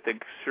because I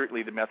think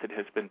certainly the method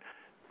has been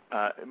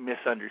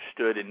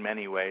misunderstood in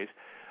many ways,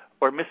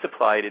 or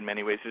misapplied in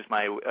many ways. Is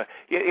my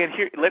and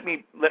here let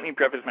me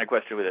preface my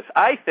question with this.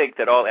 I think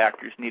that all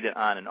actors need an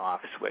on and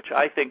off switch.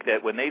 I think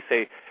that when they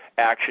say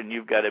action,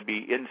 you've got to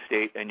be in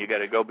state and you got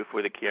to go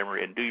before the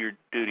camera and do your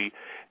duty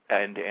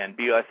and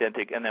be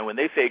authentic. And then when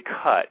they say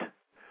cut,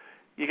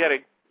 you got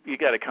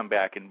to come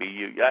back and be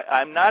you.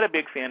 I'm not a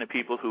big fan of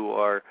people who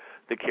are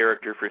the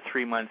character for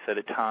 3 months at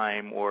a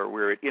time, or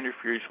where it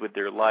interferes with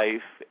their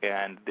life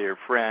and their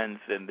friends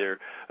and their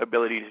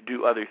ability to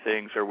do other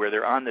things, or where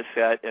they're on the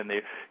set and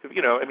they,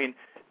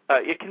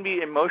 it can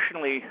be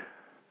emotionally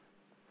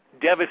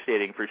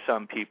devastating for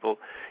some people,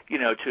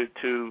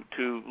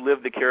 to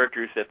live the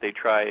characters that they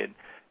try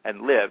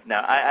and live.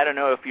 Now, I don't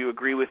know if you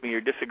agree with me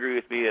or disagree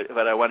with me,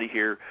 but I want to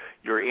hear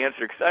your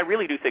answer, because I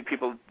really do think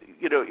people,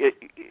 you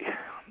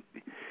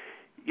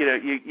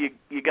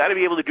got to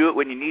be able to do it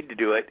when you need to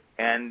do it,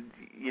 and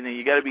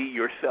you got to be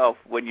yourself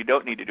when you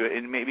don't need to do it.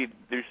 And maybe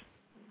there's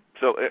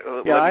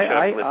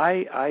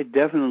I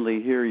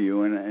definitely hear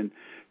you, and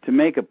to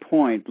make a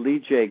point, Lee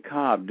J.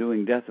 Cobb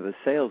doing Death of a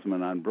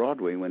Salesman on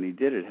Broadway, when he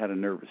did it, had a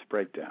nervous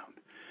breakdown.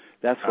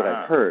 That's what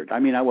I've heard. I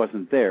mean, I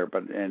wasn't there,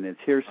 and it's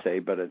hearsay,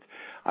 but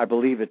I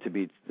believe it to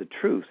be the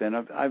truth. And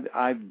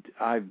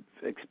I've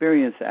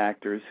experienced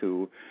actors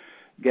who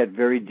get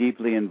very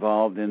deeply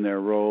involved in their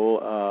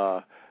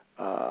role.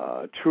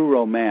 True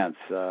Romance,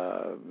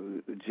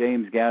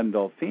 James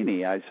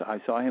Gandolfini. I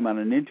saw him on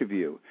an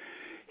interview.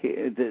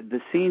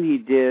 The scene he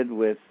did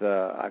with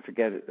I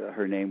forget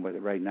her name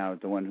right now,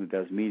 the one who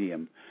does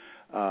Medium.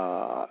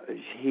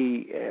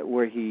 He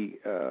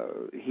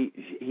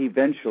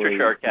eventually.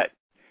 Patricia Arquette.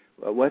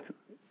 What?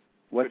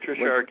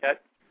 Patricia Arquette.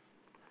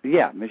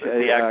 Yeah,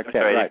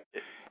 Arquette, right.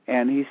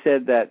 And he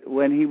said that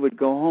when he would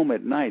go home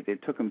at night,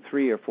 it took him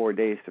 3 or 4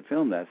 days to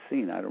film that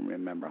scene. I don't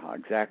remember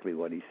exactly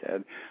what he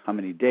said, how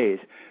many days,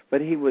 but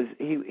he was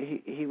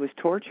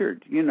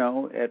tortured,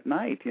 at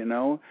night,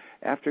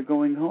 after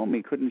going home.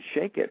 He couldn't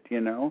shake it,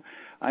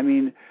 I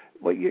mean,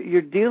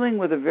 you're dealing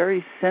with a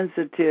very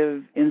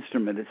sensitive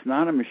instrument. It's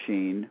not a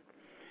machine,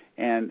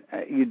 and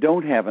you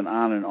don't have an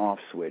on and off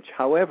switch.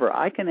 However,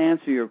 I can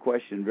answer your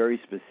question very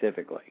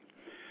specifically.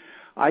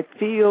 I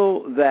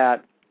feel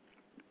that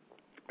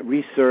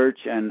research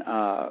and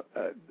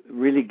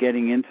really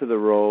getting into the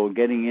role,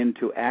 getting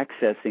into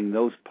accessing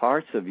those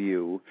parts of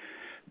you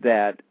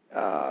that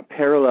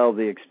parallel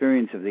the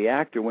experience of the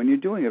actor when you're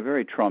doing a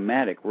very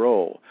traumatic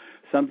role,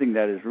 something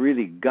that is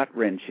really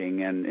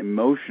gut-wrenching and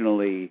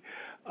emotionally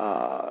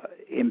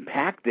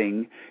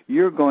impacting,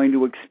 you're going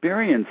to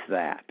experience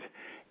that.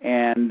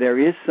 And there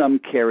is some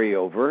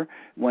carryover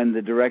when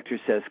the director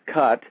says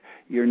cut.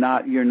 You're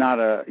not an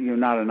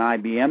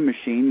IBM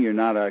machine. You're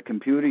not a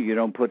computer. You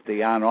don't put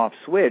the on-off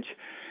switch,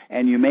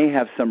 and you may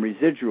have some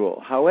residual.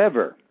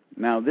 However,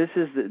 now this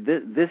is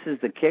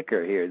the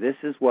kicker here. This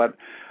is what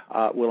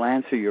will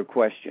answer your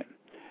question.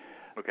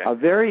 Okay. A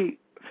very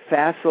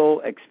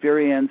facile,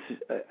 experienced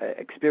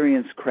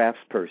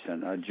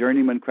craftsperson, a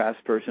journeyman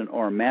craftsperson,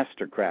 or a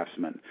master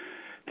craftsman.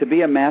 To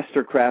be a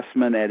master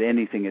craftsman at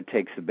anything, it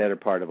takes the better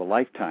part of a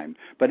lifetime.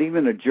 But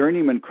even a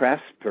journeyman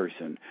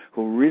craftsperson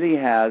who really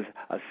has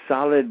a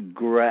solid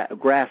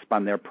grasp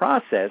on their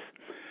process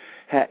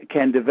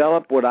can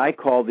develop what I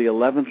call the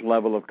 11th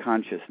level of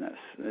consciousness.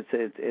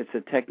 It's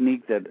a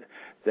technique that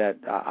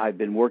I've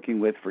been working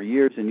with for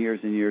years and years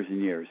and years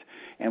and years.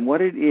 And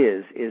what it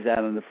is that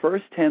on the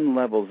first 10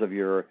 levels of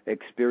your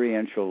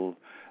experiential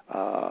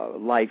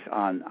life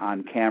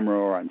on camera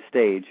or on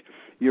stage,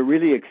 you're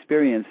really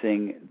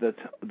experiencing the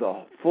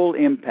full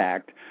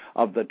impact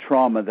of the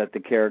trauma that the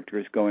character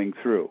is going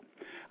through.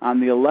 On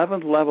the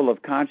 11th level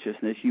of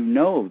consciousness, you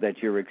know that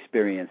you're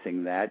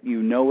experiencing that.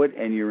 You know it,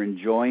 and you're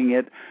enjoying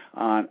it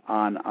on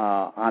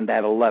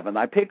that 11.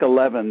 I pick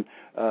 11,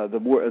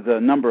 the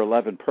number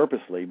 11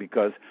 purposely,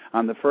 because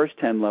on the first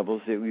 10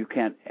 levels you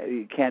can't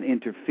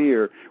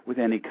interfere with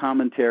any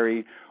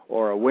commentary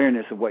or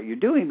awareness of what you're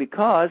doing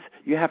because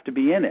you have to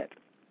be in it.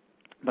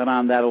 But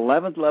on that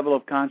 11th level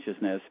of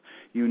consciousness,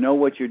 you know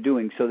what you're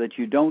doing so that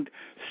you don't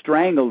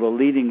strangle the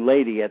leading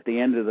lady at the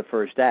end of the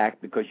first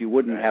act because you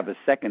wouldn't have a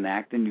second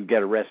act and you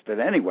get arrested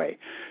anyway.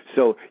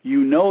 So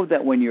you know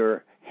that when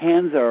your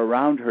hands are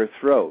around her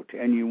throat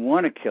and you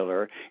want to kill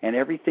her and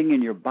everything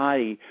in your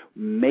body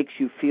makes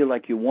you feel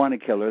like you want to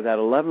kill her, that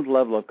 11th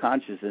level of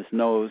consciousness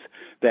knows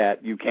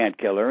that you can't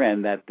kill her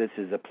and that this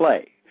is a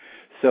play.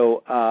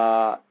 So,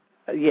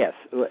 yes,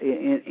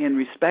 in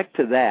respect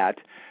to that,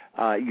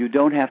 you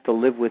don't have to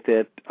live with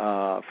it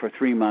for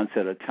 3 months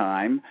at a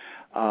time.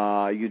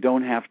 You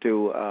don't have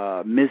to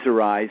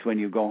miserize when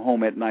you go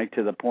home at night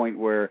to the point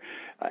where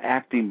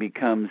acting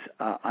becomes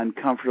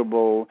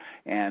uncomfortable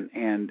and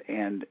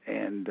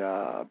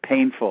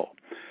painful.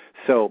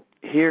 So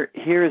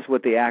here's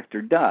what the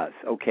actor does.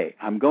 Okay,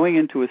 I'm going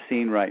into a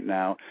scene right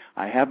now.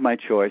 I have my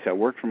choice. I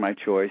work for my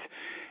choice.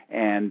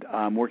 And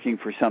I'm working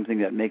for something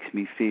that makes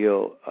me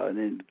feel an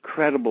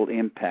incredible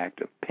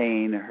impact of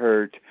pain,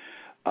 hurt,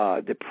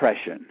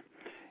 depression.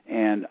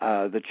 And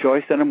the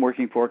choice that I'm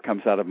working for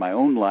comes out of my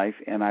own life,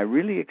 and I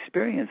really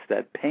experience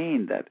that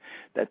pain,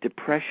 that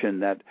depression,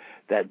 that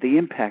the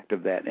impact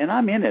of that. And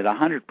I'm in it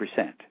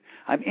 100%.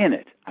 I'm in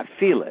it. I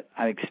feel it.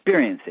 I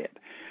experience it.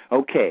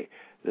 Okay,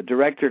 the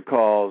director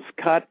calls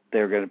cut.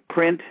 They're going to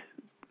print,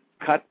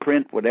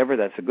 whatever.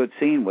 That's a good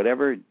scene,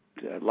 whatever.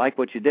 Like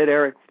what you did,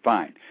 Eric?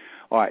 Fine.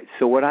 All right,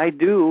 so what I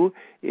do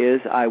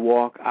is I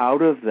walk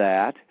out of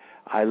that.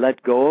 I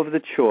let go of the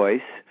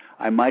choice.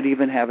 I might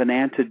even have an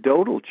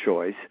antidotal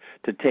choice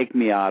to take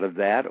me out of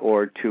that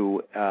or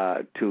to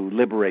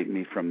liberate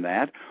me from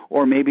that,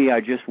 or maybe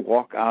I just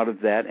walk out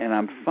of that and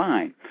I'm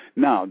fine.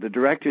 Now, the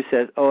director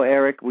says, "Oh,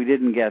 Eric, we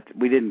didn't get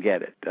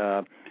it.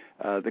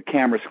 The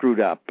camera screwed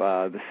up.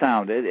 The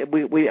sound.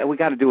 We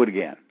got to do it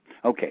again."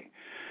 Okay,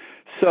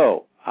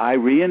 so I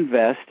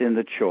reinvest in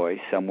the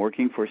choice. I'm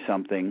working for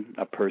something,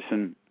 a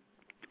person,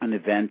 an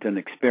event, an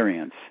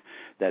experience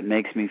that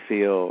makes me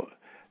feel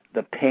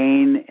the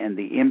pain and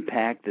the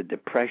impact, the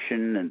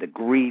depression and the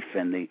grief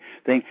and the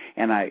thing,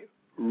 and I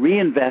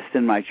reinvest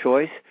in my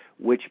choice,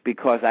 which,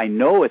 because I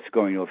know it's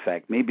going to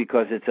affect me,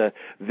 because it's a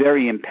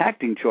very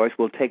impacting choice,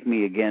 will take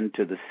me again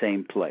to the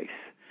same place.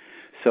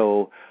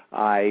 So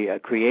I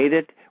create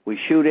it, we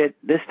shoot it,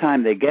 this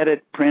time they get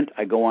it, print,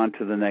 I go on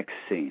to the next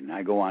scene,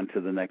 I go on to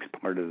the next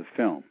part of the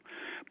film.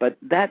 But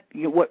that,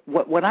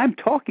 what I'm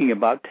talking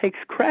about takes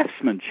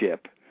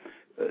craftsmanship,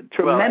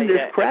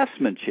 tremendous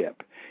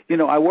craftsmanship. You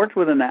know, I worked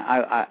with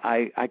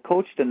I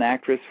coached an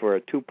actress for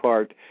a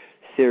 2-part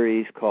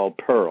series called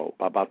Pearl,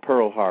 about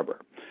Pearl Harbor.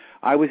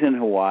 I was in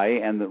Hawaii,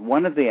 and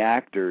one of the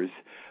actors,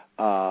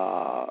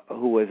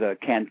 who was a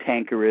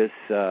cantankerous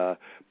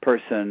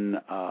person,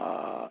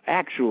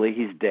 actually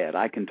he's dead,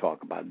 I can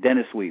talk about it,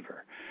 Dennis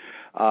Weaver,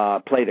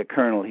 played a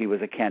colonel. He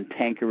was a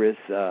cantankerous,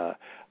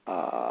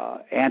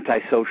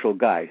 antisocial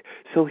guy.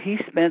 So he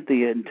spent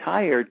the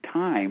entire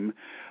time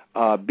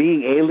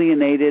being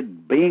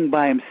alienated, being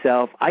by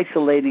himself,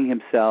 isolating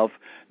himself,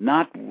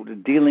 not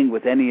dealing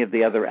with any of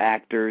the other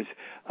actors,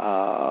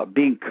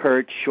 being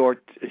curt,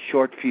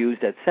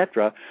 short-fused,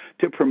 etc.,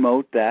 to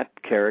promote that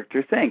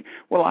character thing.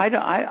 Well, I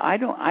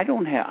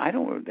don't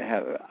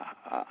have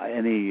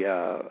any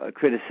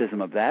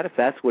criticism of that if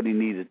that's what he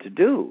needed to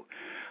do.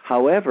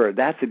 However,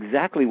 that's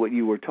exactly what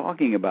you were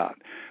talking about.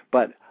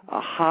 But a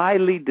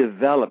highly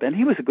developed, and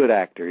he was a good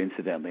actor,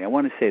 incidentally. I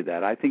want to say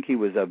that. I think he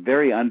was a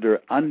very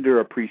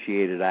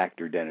underappreciated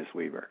actor, Dennis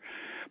Weaver.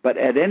 But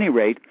at any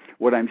rate,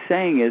 what I'm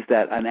saying is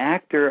that an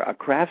actor, a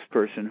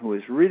craftsperson who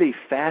is really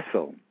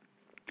facile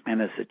and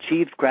has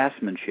achieved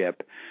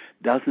craftsmanship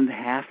doesn't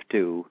have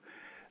to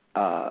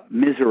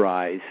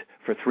miserize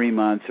for 3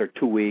 months or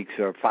 2 weeks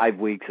or 5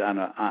 weeks in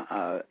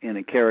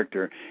a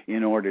character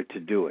in order to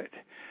do it.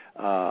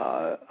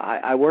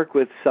 I work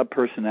with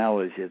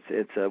subpersonalities.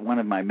 It's one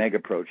of my mega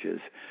approaches.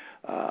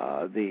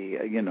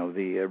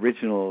 The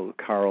original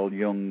Carl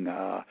Jung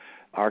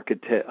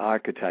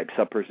archetype,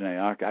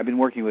 subpersonality. I've been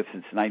working with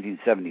since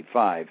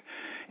 1975,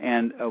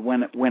 and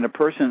when a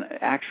person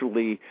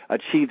actually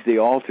achieves the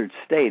altered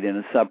state in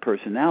a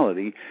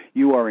subpersonality,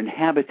 you are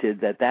inhabited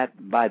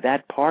by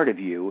that part of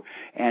you,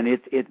 and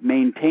it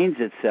maintains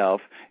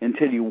itself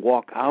until you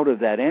walk out of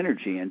that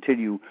energy, until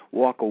you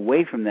walk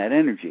away from that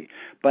energy.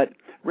 But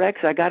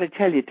Rex, I got to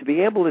tell you, to be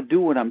able to do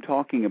what I'm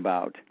talking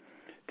about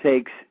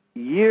takes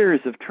years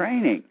of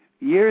training.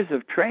 years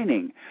of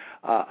training.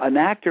 An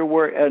actor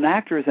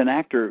is an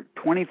actor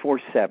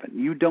 24/7.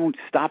 You don't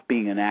stop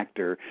being an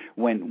actor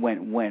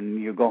when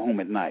you go home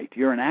at night.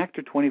 You're an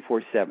actor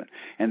 24/7,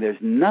 and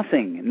there's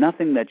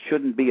nothing that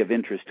shouldn't be of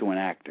interest to an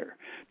actor.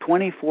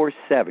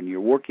 24/7,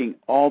 you're working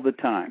all the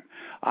time.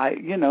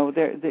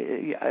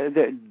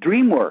 The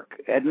dream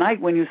work at night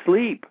when you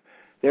sleep.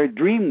 Their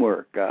dream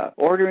work,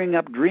 ordering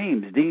up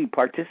dreams,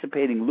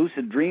 participating,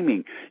 lucid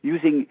dreaming,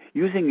 using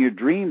your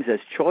dreams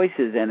as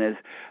choices and as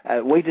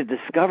a way to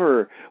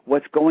discover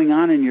what's going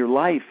on in your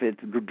life.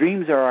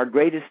 Dreams are our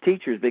greatest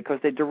teachers because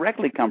they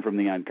directly come from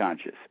the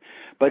unconscious.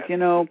 But they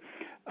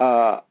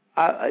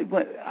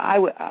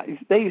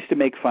used to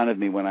make fun of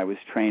me when I was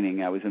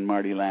training. I was in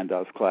Marty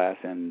Landau's class,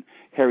 and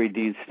Harry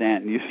Dean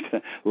Stanton used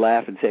to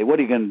laugh and say, "What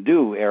are you going to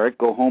do, Eric?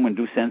 Go home and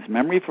do sense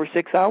memory for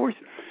 6 hours?"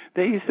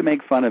 They used to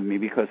make fun of me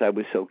because I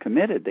was so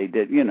committed. They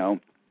did,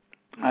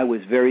 I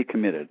was very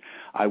committed.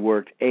 I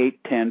worked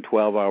 8, 10,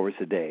 12 hours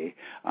a day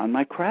on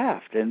my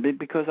craft, and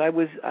because I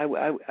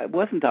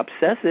wasn't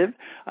obsessive,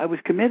 I was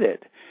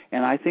committed.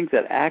 And I think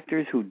that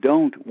actors who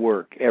don't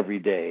work every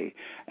day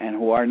and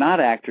who are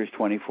not actors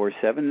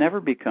 24/7 never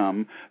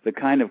become the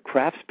kind of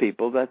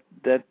craftspeople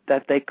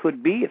that they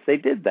could be if they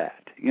did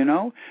that.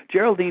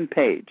 Geraldine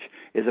Page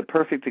is a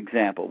perfect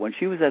example. When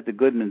she was at the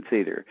Goodman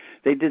Theater,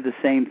 they did the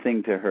same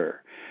thing to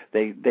her.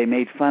 They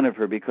made fun of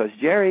her because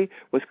Jerry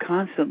was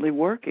constantly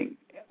working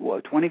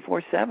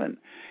 24/7.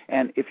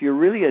 And if you're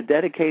really a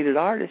dedicated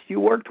artist, you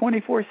work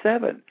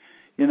 24/7.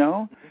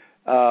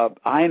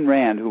 Ayn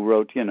Rand, who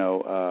wrote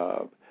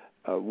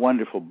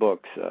wonderful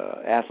books,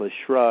 Atlas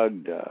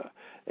Shrugged,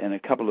 and a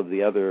couple of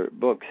the other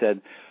books, said,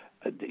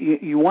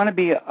 you want to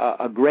be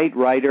a great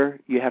writer,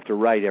 you have to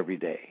write every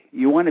day.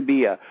 You want to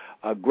be a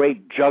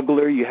great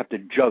juggler, you have to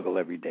juggle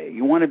every day.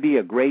 You want to be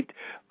a great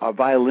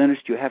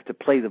violinist, you have to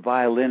play the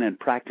violin and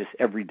practice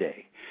every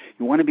day.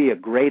 You want to be a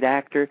great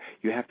actor,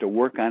 you have to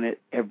work on it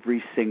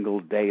every single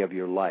day of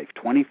your life,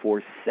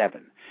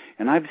 24/7.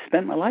 And I've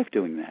spent my life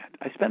doing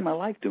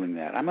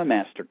that. I'm a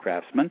master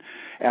craftsman.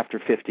 After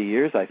 50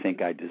 years, I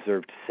think I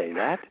deserve to say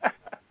that.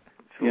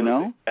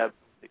 Absolutely.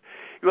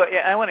 Well,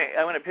 yeah, I want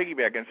to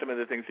piggyback on some of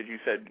the things that you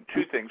said.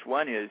 Two things.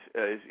 One is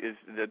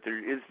that there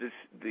is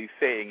the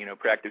saying,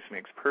 practice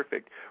makes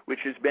perfect,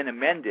 which has been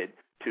amended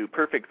to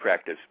perfect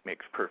practice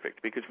makes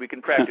perfect, because we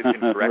can practice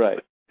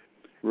incorrectly.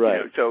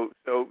 Right. So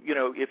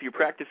if you're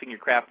practicing your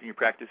craft and you're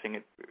practicing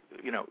it,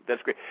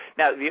 that's great.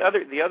 Now, the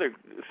other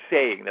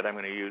saying that I'm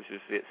going to use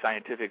is the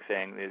scientific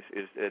saying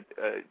is that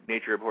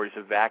nature abhors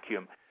a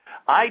vacuum.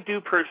 I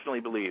do personally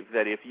believe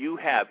that if you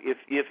have,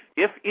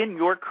 if in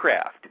your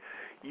craft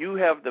you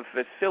have the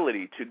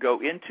facility to go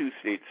into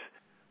states,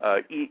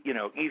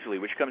 easily,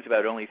 which comes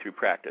about only through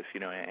practice,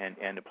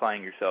 and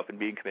applying yourself and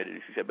being committed,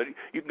 as you said. But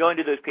you can go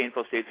into those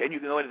painful states, and you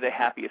can go into the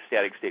happy,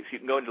 ecstatic states. You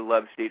can go into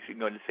love states. You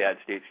can go into sad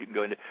states. You can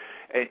go into,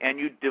 and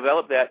you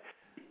develop that,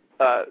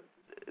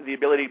 the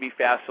ability to be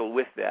facile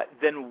with that.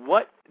 Then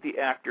what the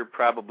actor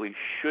probably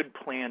should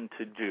plan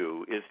to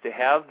do is to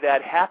have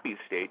that happy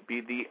state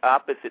be the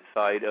opposite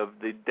side of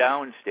the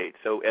down state.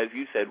 So as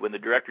you said, when the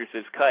director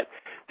says cut,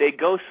 they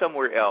go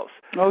somewhere else.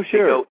 Oh,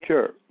 sure.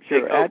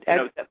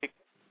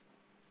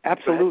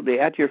 Absolutely.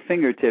 At your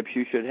fingertips,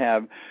 you should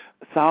have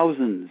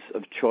thousands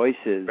of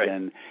choices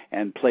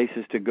and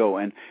places to go.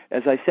 And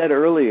as I said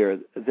earlier,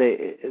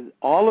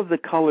 all of the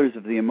colors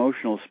of the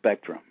emotional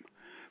spectrum,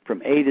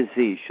 from A to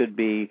Z, should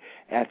be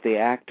at the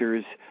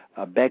actor's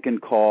beck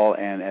and call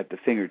and at the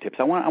fingertips.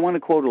 I want to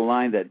quote a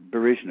line that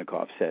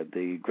Baryshnikov said,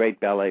 the great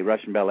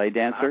Russian ballet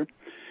dancer.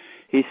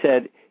 He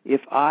said,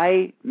 "If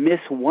I miss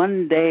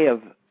one day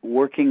of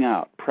working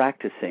out,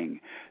 practicing,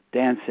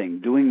 dancing,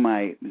 doing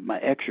my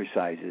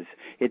exercises,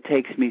 it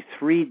takes me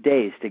 3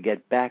 days to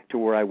get back to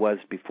where I was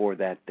before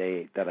that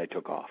day that I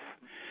took off."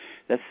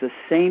 That's the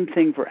same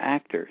thing for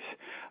actors.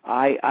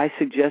 I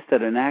suggest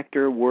that an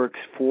actor works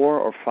 4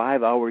 or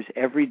 5 hours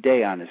every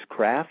day on his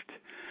craft,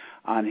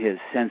 on his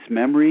sense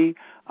memory,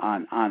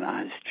 on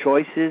his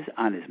choices,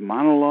 on his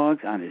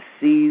monologues, on his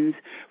scenes.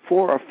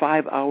 4 or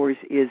 5 hours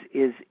is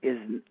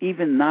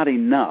even not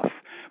enough,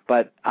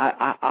 but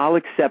I'll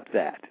accept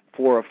that.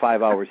 4 or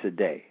 5 hours a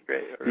day.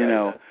 Right.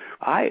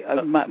 I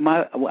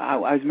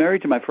was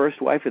married to my first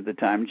wife at the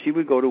time, and she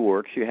would go to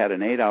work. She had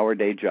an 8-hour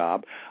day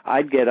job.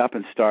 I'd get up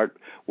and start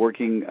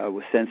working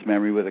with sense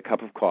memory with a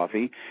cup of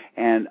coffee,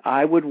 and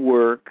I would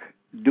work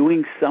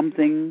doing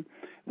something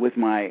with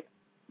my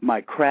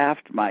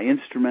craft, my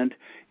instrument,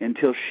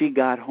 until she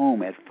got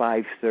home at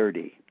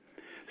 5:30.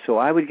 So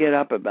I would get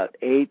up about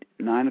 8,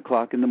 9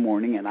 o'clock in the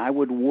morning, and I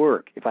would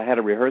work. If I had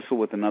a rehearsal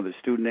with another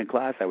student in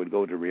class, I would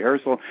go to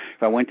rehearsal.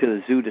 If I went to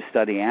the zoo to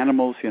study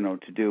animals,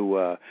 to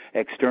do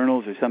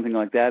externals or something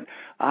like that,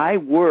 I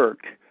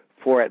worked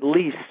for at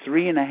least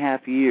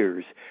 3.5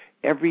 years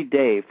every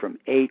day from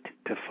 8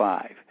 to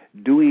 5,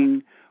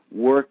 doing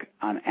work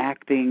on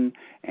acting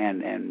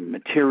and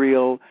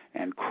material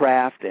and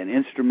craft and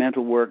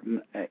instrumental work,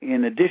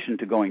 in addition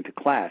to going to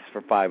class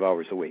for 5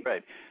 hours a week.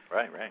 Right.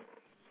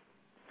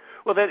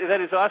 Well, that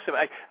is awesome.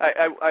 I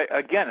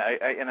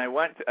kind of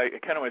want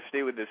to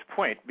stay with this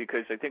point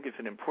because I think it's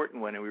an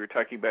important one. And we were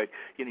talking about,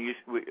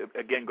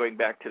 again, going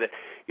back to that,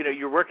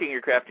 you're working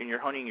your craft and you're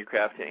honing your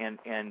craft, and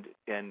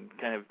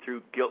kind of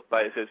through guilt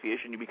by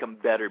association, you become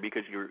better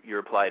because you're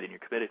applied and you're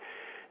committed.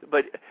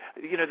 But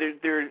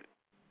there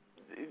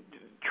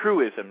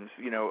truisms,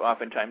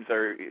 oftentimes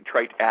are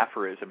trite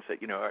aphorisms that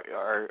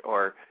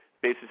are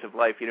basis of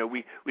life.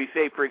 We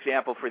say, for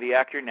example, for the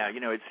actor now,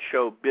 it's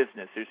show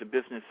business. There's a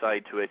business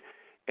side to it,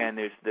 and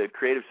there's the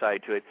creative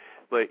side to it.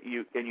 But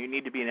you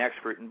need to be an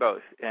expert in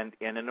both. And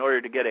in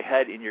order to get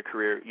ahead in your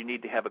career, you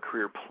need to have a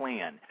career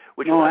plan.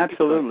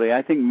 Absolutely.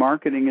 I think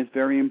marketing is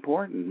very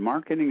important.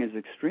 Marketing is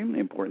extremely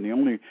important. The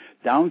only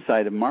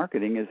downside of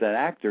marketing is that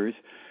actors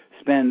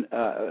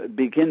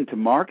begin to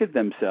market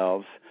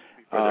themselves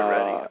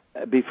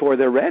before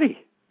they're ready.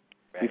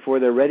 Right. Before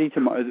they're ready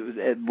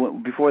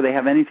before they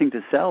have anything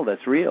to sell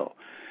that's real.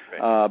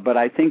 Right. But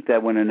I think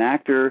that when an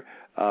actor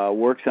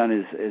works on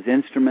his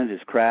instrument,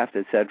 his craft,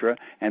 etc.,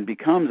 and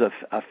becomes a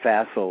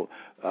facile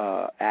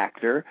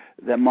actor,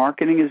 that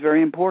marketing is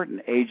very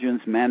important.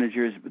 Agents,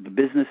 managers, the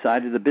business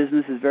side of the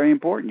business is very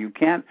important. You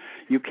can't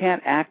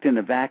act in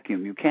a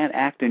vacuum. You can't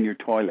act in your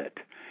toilet.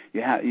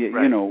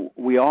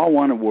 We all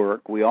want to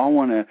work. We all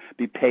want to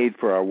be paid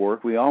for our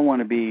work. We all want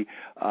to be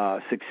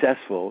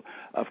successful.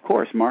 Of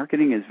course,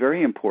 marketing is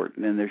very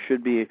important, and there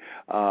should be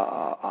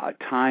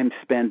time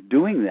spent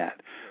doing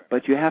that.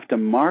 But you have to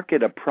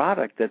market a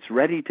product that's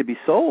ready to be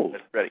sold.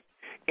 That's ready.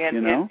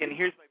 And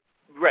here's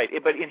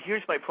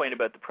here's my point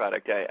about the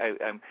product.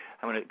 I'm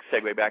going to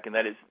segue back, and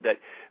that is that,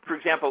 for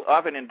example,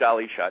 often in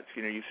dolly shots,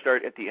 you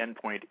start at the end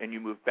point and you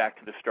move back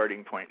to the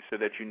starting point so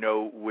that you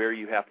know where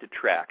you have to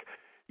track.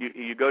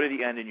 You go to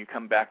the end and you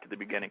come back to the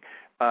beginning.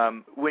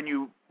 When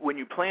you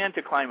plan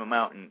to climb a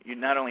mountain, you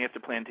not only have to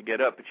plan to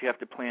get up, but you have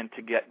to plan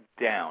to get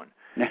down.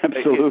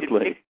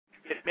 Absolutely.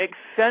 It makes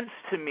sense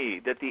to me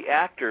that the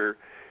actor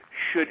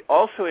should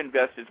also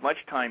invest as much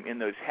time in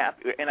those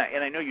happy, and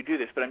I know you do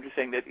this, but I'm just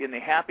saying that in the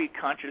happy,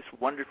 conscious,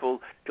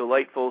 wonderful,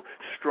 delightful,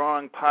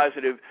 strong,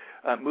 positive,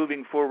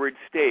 moving forward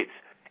states,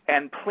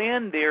 and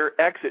plan their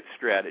exit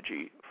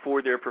strategy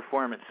for their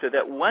performance, so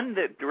that when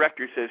the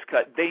director says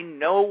cut, they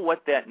know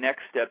what that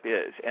next step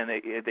is, and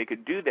they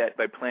could do that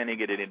by planning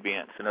it in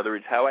advance. In other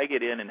words, how I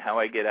get in and how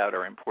I get out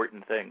are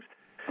important things.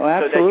 Oh,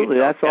 absolutely.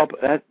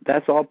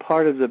 That's all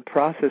part of the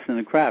process in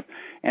the craft.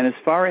 And as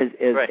far as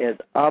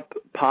up,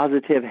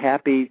 positive,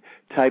 happy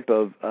type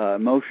of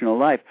emotional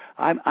life,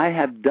 I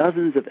have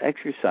dozens of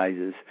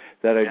exercises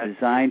that are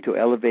designed to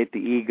elevate the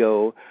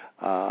ego,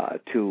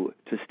 to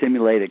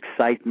stimulate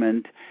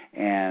excitement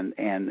and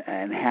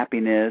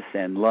happiness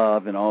and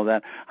love and all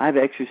that. I have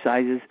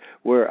exercises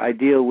where I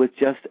deal with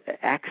just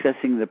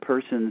accessing the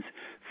person's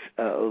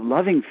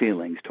loving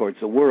feelings towards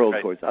the world,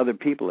 towards other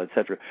people,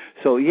 etc.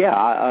 So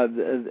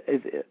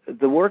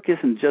the work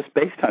isn't just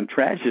based on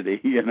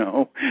tragedy,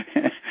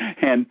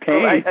 and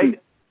pain.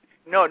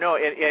 No, and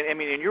I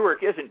mean, and your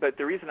work isn't. But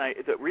the reason I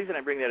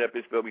bring that up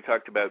is, Bill, we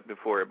talked about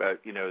before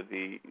about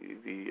the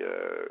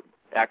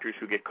actors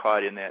who get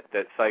caught in that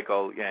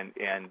cycle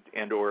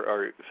and or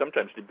are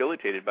sometimes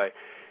debilitated by,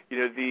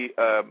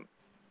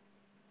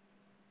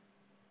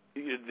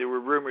 there were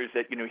rumors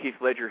that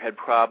Heath Ledger had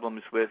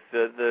problems with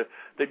the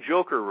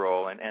Joker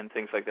role and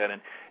things like that,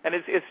 and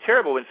it's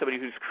terrible when somebody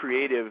who's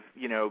creative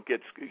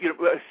gets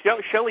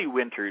Shelley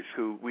Winters,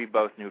 who we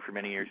both knew for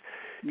many years.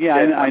 Yeah,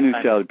 I knew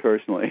Shelley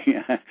personally.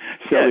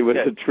 Shelley was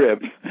a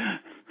trip.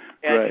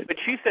 Right. But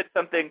she said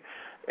something,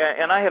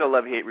 and I had a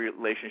love-hate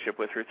relationship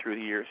with her through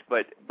the years.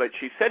 But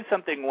she said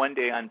something one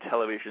day on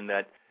television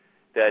that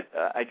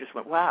I just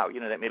went, wow,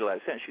 that made a lot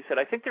of sense. She said,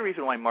 I think the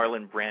reason why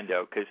Marlon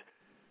Brando, because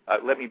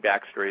let me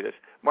backstory this.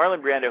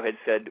 Marlon Brando had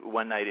said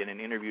one night in an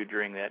interview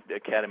during that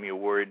Academy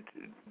Award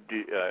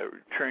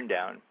turn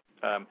down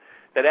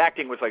that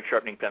acting was like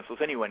sharpening pencils.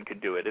 Anyone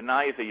could do it. And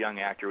I, as a young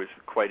actor, was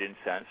quite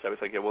incensed. I was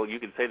like, well, you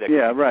can say that.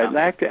 Yeah, right.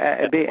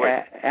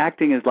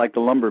 Acting is like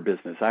the lumber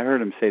business. I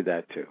heard him say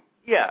that too.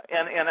 Yeah,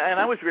 and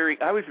I was very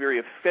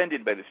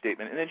offended by the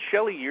statement. And then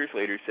Shelley years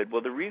later said,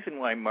 well, the reason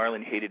why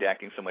Marlon hated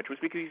acting so much was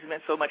because he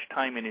spent so much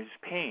time in his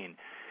pain.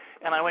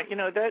 And I went,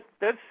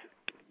 that's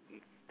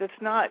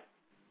not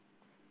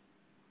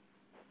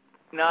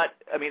an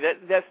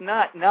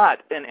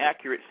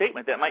accurate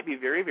statement. That might be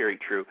very, very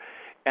true.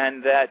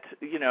 And that,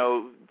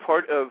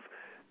 part of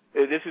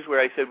this is where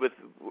I said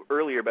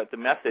earlier about the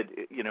method,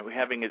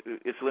 having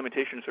its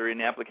limitations or in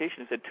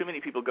application, is that too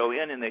many people go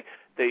in and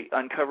they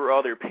uncover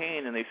all their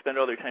pain and they spend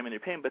all their time in their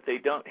pain, but they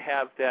don't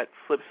have that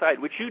flip side,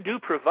 which you do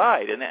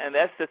provide. And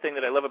that's the thing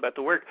that I love about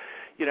the work,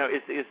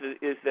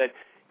 is that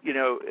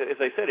as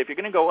I said, if you're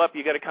going to go up,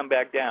 you got to come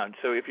back down.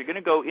 So if you're going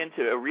to go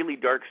into a really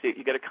dark state,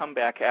 you got to come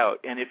back out.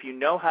 And if you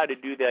know how to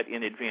do that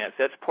in advance,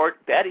 that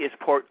is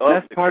part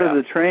of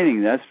the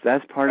training.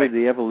 That's part of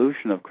the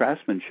evolution of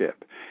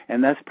craftsmanship,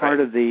 and that's part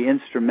of the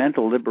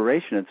instrumental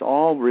liberation. It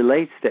all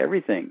relates to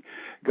everything.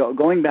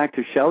 Going back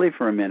to Shelley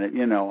for a minute,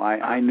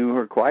 I knew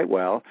her quite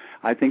well.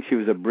 I think she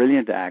was a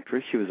brilliant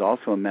actress. She was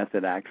also a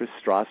method actress,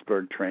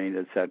 Strasberg trained,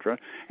 etc.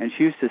 And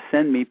she used to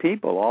send me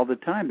people all the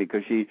time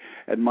because she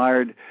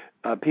admired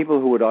people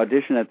who would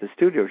audition at the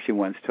studio. She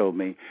once told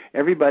me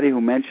everybody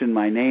who mentioned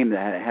my name,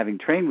 having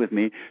trained with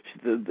me,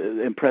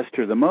 impressed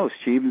her the most.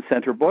 She even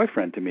sent her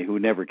boyfriend to me, who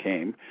never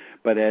came.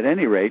 But at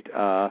any rate,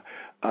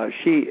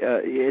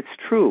 it's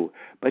true.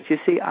 But you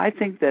see, I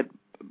think that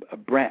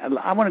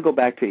I want to go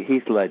back to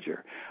Heath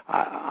Ledger.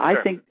 I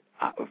think,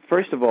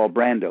 first of all,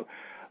 Brando.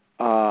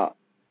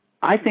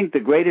 I think the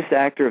greatest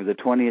actor of the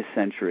 20th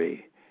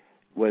century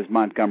was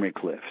Montgomery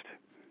Clift.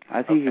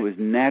 I think he was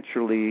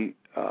naturally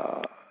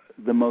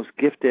the most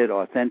gifted,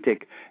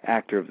 authentic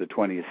actor of the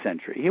 20th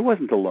century. He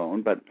wasn't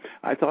alone, but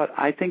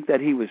I think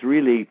that he was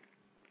really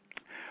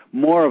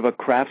more of a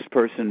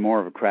craftsperson, more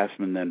of a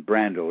craftsman than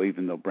Brando,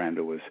 even though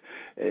Brando was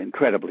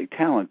incredibly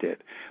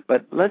talented.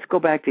 But let's go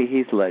back to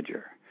Heath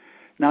Ledger.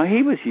 Now,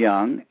 he was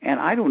young, and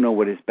I don't know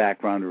what his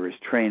background or his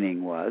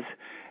training was,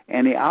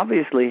 and he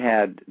obviously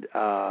had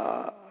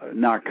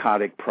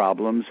narcotic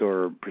problems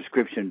or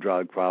prescription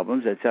drug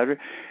problems, etc.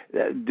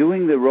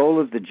 Doing the role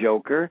of the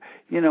Joker,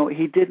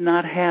 he did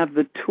not have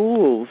the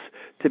tools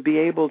to be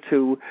able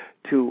to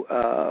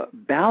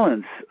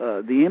balance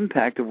the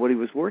impact of what he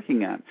was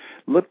working on.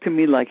 Looked to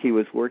me like he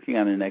was working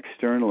on an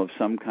external of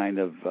some kind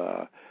of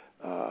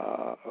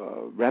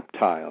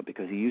reptile,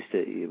 because he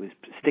was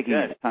sticking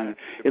his tongue.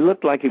 It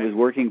looked like he was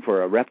working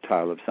for a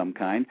reptile of some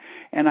kind,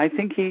 and I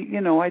think he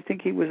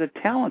was a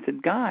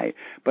talented guy,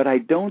 but I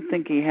don't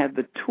think he had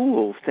the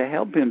tools to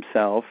help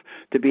himself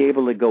to be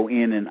able to go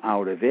in and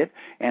out of it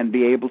and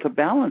be able to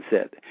balance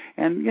it.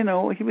 And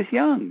he was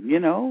young.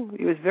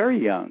 He was very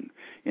young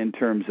in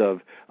terms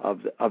of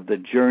the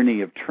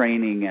journey of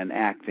training and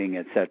acting,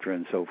 etc.,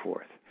 and so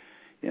forth.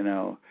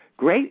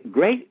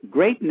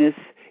 Greatness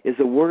is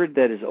a word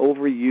that is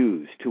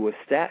overused.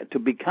 To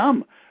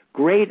become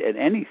great at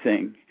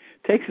anything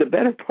takes the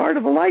better part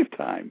of a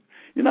lifetime.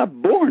 You're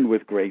not born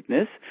with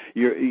greatness.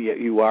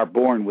 You are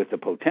born with the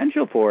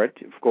potential for it,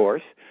 of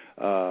course,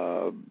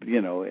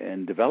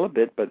 and develop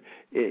it. But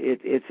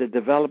it's a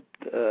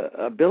developed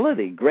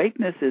ability.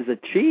 Greatness is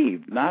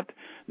achieved, not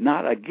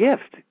a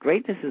gift.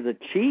 Greatness is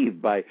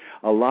achieved by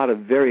a lot of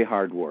very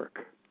hard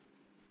work.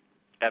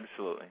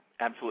 Absolutely.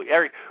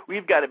 Eric,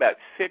 we've got about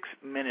 6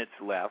 minutes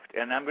left,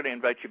 and I'm going to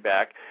invite you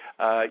back.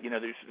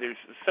 There's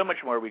so much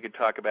more we could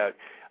talk about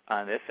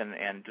on this,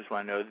 and just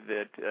want to know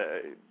that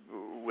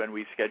when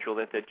we schedule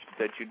that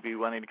you'd be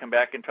wanting to come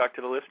back and talk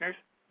to the listeners?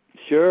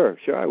 Sure,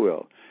 I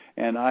will.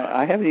 And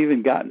I haven't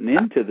even gotten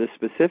into the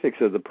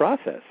specifics of the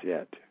process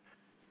yet.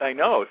 I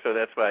know, so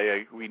that's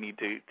why we need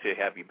to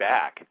have you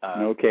back.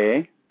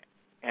 Okay.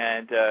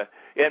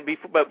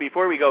 But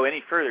before we go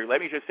any further,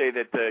 let me just say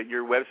that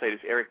your website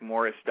is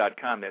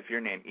ericmorris.com. That's your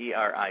name,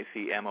 ERICMORRIS.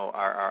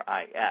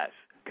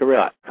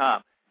 Correct.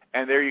 .com.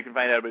 And there you can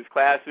find out about his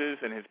classes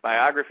and his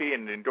biography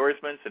and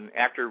endorsements and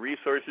actor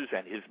resources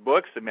and his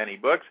books, the many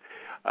books.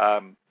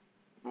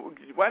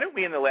 Why don't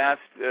we in the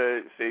last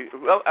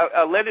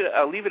I'll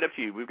leave it up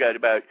to you. We've got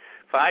about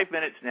 5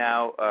 minutes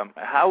now.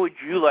 How would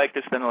you like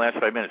to spend the last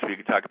 5 minutes? We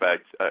could talk about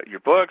your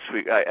books.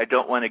 I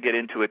don't want to get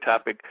into a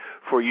topic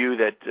for you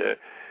that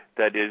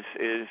is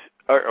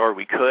or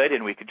we could,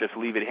 and we could just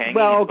leave it hanging.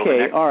 Well,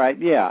 okay, all right,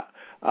 yeah.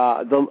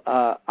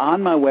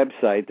 On my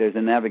website, there's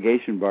a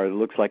navigation bar that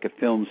looks like a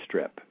film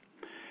strip,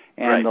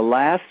 and the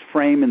last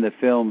frame in the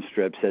film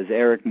strip says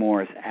Eric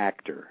Morris,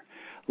 actor.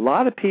 A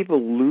lot of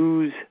people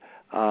lose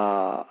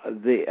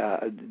the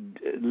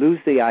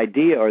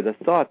idea or the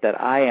thought that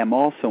I am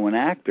also an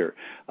actor.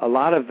 There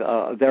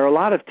are a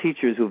lot of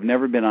teachers who've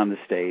never been on the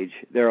stage.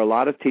 There are a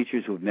lot of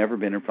teachers who've never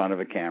been in front of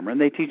a camera,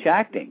 and they teach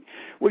acting,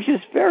 which is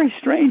a very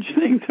strange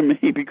thing to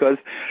me, because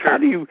how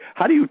do you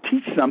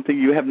teach something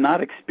you have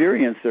not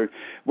experienced? Or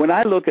when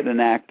I look at an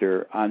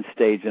actor on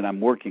stage and I'm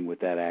working with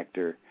that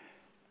actor,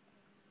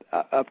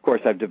 of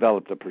course I've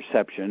developed a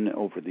perception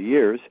over the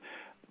years,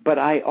 but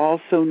I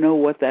also know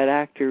what that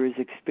actor is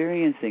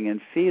experiencing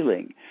and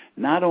feeling.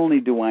 Not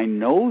only do I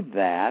know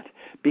that,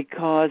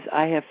 because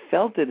I have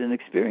felt it and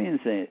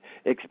experienced it.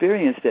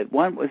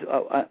 One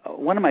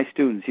of my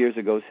students years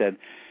ago said,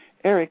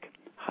 "Eric,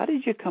 how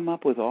did you come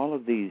up with all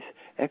of these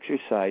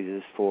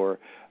exercises for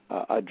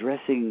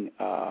addressing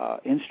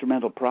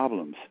instrumental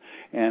problems?"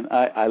 And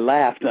I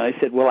laughed, and I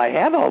said, "Well, I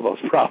had all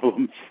those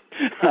problems.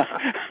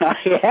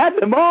 I had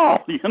them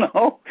all,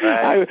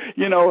 Right.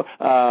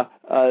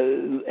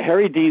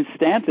 Harry Dean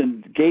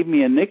Stanton gave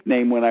me a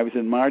nickname when I was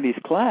in Marty's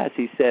class.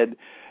 He said,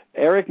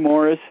 Eric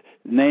Morris'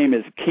 name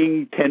is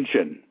King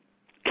Tension.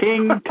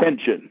 King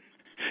Tension.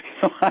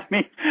 So, I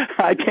mean,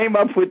 I came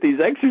up with these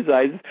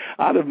exercises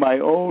out of my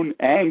own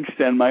angst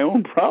and my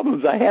own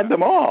problems. I had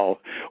them all,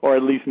 or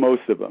at least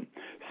most of them.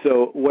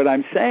 So what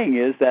I'm saying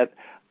is that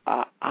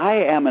I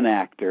am an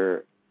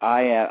actor.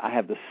 I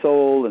have the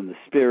soul and the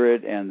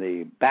spirit and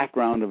the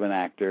background of an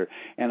actor,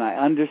 and I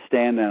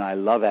understand and I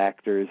love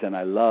actors, and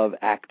I love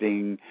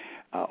acting,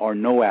 or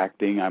no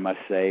acting, I must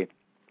say.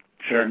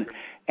 Sure.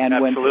 And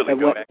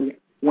absolutely.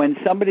 when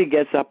somebody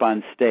gets up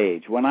on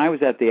stage, when I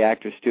was at the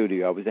Actors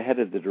Studio, I was the head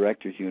of the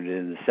directors unit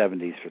in the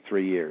 70s for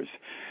 3 years.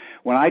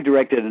 When I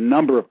directed a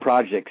number of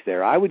projects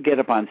there, I would get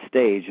up on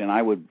stage and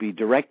I would be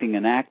directing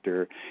an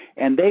actor,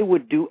 and they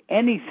would do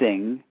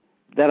anything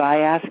that I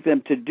asked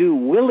them to do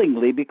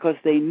willingly because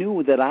they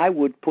knew that I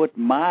would put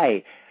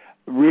my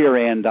rear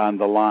end on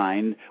the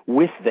line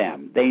with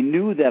them. They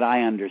knew that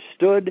I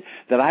understood,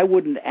 that I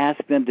wouldn't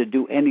ask them to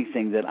do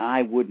anything that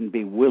I wouldn't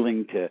be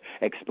willing to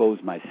expose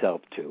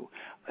myself to.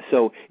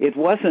 So it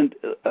wasn't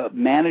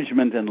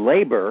management and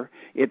labor.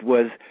 It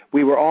was,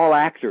 we were all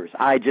actors.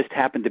 I just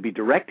happened to be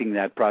directing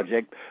that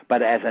project,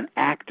 but as an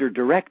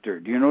actor-director.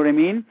 Do you know what I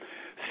mean?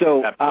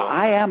 So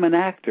I am an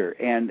actor,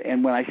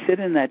 and when I sit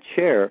in that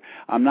chair,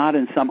 I'm not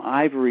in some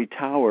ivory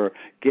tower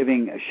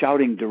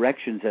shouting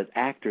directions as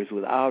actors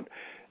without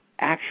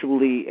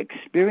actually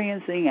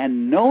experiencing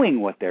and knowing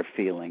what they're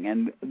feeling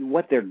and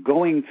what they're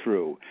going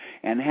through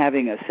and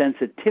having a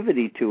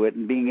sensitivity to it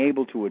and being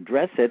able to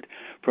address it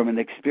from an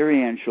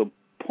experiential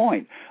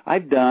point.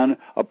 I've done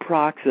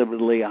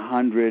approximately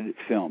 100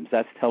 films.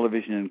 That's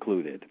television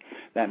included.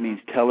 That means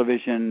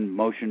television,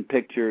 motion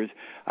pictures.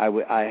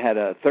 I had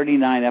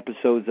 39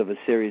 episodes of a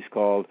series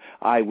called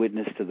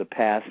Eyewitness to the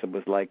Past. It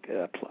was like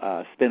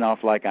a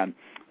spin-off like on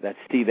that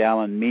Steve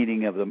Allen's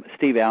Meeting of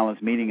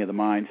the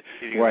Minds,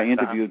 where I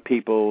interviewed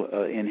people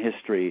in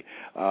history,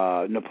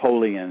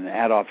 Napoleon,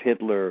 Adolf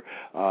Hitler,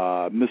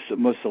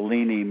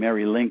 Mussolini,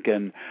 Mary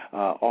Lincoln,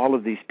 all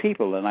of these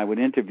people, and I would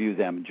interview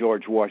them,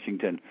 George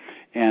Washington,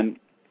 and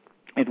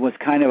it was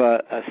kind of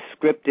a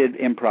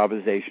scripted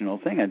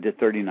improvisational thing. I did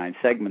 39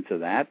 segments of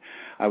that.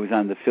 I was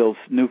on the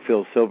new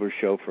Phil Silver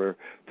show for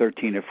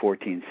 13 or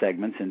 14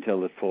 segments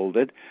until it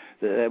folded.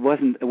 It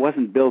wasn't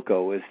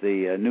Bilko. It was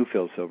the new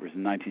Phil Silvers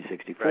in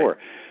 1964. Right.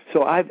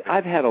 So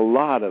I've had a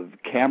lot of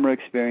camera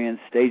experience,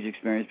 stage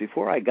experience.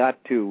 Before I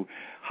got to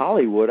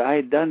Hollywood, I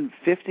had done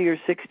 50 or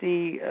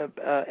 60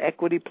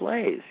 equity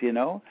plays, you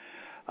know.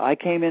 I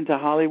came into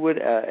Hollywood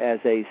as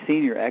a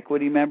senior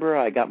equity member.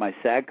 I got my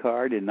SAG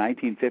card in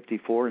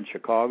 1954 in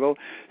Chicago.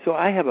 So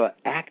I have an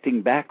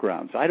acting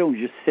background. So I don't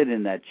just sit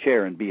in that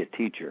chair and be a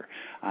teacher.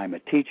 I'm a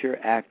teacher,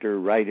 actor,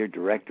 writer,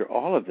 director,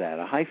 all of that,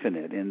 a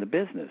hyphenate in the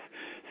business.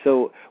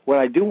 So what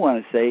I do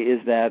want to say is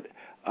that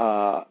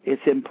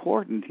it's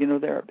important. You know,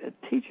 there are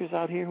teachers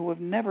out here who have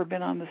never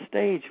been on the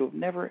stage, who have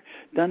never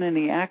done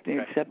any acting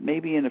except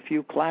maybe in a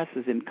few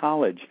classes in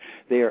college.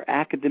 They are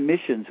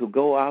academicians who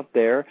go out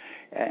there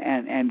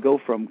and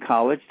go from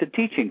college to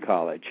teaching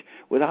college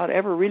without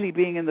ever really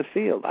being in the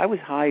field. I was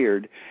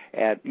hired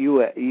at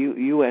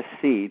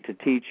USC to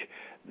teach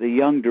the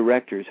young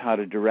directors how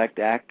to direct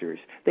actors.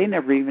 They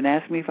never even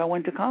asked me if I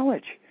went to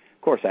college.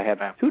 Of course, I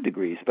have 2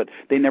 degrees, but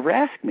they never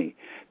asked me.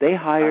 They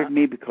hired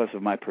me because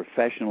of my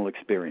professional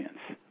experience.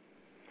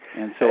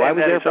 And so I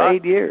was there for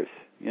 8 years,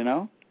 you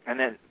know? And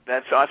then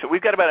that's awesome.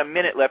 We've got about a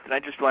minute left, and I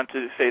just want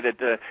to say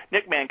that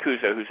Nick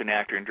Mancuso, who's an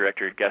actor and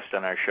director, a guest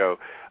on our show,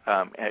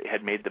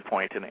 had made the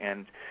point,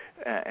 and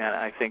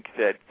I think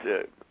that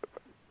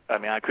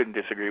I couldn't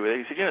disagree with it.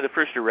 He said, you know, the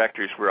first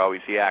directors were always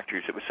the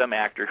actors. It was some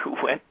actor who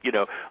went, you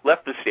know,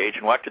 left the stage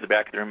and walked to the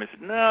back of the room and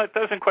said, no, it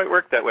doesn't quite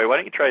work that way. Why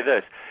don't you try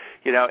this?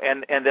 You know,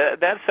 and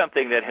that's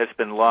something that has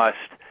been lost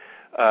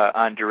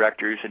on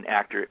directors and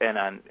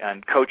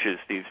on coaches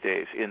these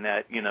days, in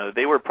that, you know,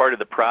 they were part of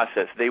the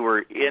process. They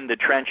were in the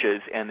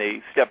trenches, and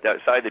they stepped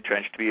outside the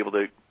trench to be able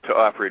to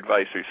offer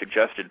advice or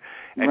suggestion.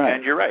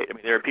 And you're right. I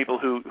mean, there are people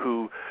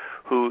who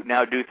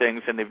now do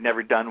things and they've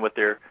never done what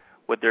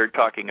they're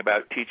talking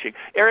about teaching.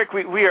 Eric,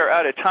 we are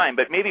out of time,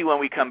 but maybe when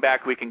we come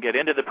back we can get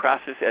into the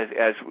process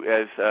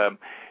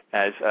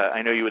as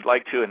I know you would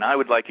like to, and I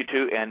would like you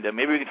to, and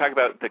maybe we can talk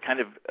about the kind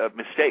of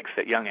mistakes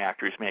that young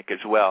actors make as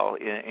well.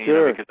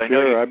 Sure, because I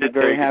know I'd be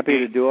very happy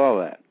to do all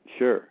that.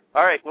 Sure.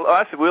 All right. Well,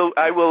 awesome.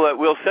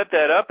 We'll set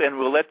that up, and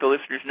we'll let the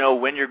listeners know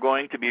when you're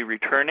going to be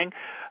returning.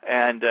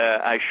 And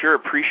I sure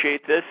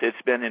appreciate this.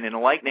 It's been an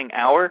enlightening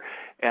hour,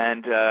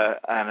 and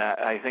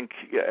I think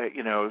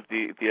you know,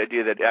 the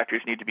idea that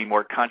actors need to be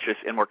more conscious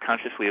and more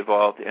consciously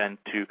evolved, and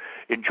to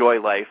enjoy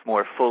life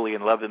more fully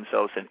and love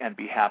themselves and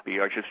be happy,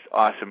 are just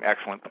awesome,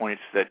 excellent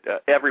points that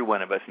every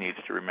one of us needs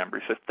to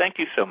remember. So thank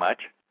you so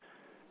much.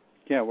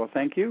 Yeah. Well,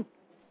 thank you.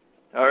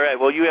 All right.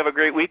 Well, you have a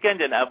great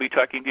weekend, and I'll be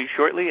talking to you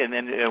shortly, and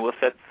then we'll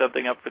set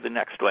something up for the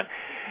next one.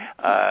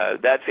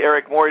 That's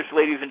Eric Morris,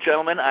 ladies and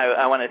gentlemen.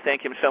 I want to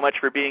thank him so much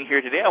for being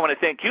here today. I want to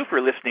thank you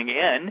for listening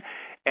in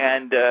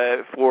and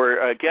for,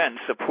 again,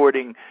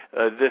 supporting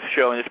this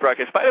show and this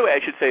broadcast. By the way,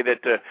 I should say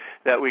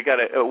that we got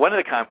one of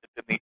the comments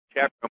in the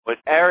chat room was,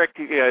 Eric,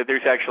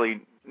 there's actually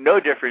no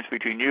difference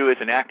between you as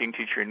an acting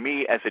teacher and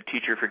me as a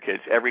teacher for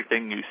kids.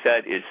 Everything you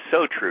said is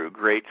so true.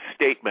 Great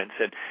statements,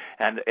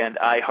 and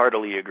I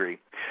heartily agree.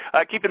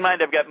 Keep in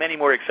mind, I've got many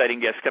more exciting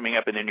guests coming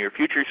up in the near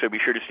future, so be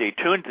sure to stay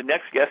tuned. The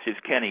next guest is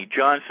Kenny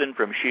Johnson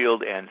from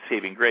S.H.I.E.L.D. and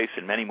Saving Grace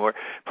and many more.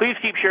 Please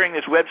keep sharing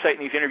this website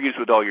and these interviews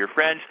with all your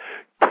friends.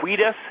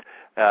 Tweet us.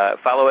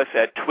 Follow us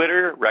at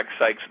Twitter, Rex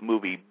Sikes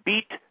Movie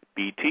Beat,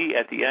 BT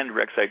at the end,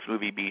 Rex Sikes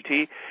Movie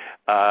BT.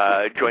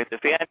 Join the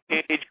fan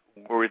page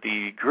or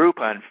the group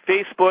on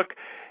Facebook,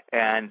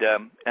 and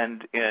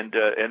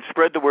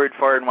spread the word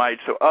far and wide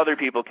so other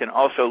people can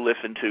also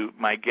listen to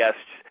my guests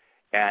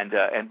and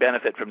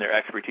benefit from their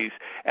expertise,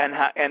 and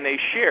they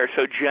share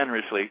so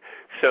generously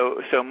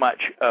so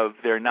much of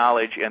their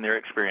knowledge and their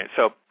experience.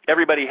 So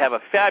everybody have a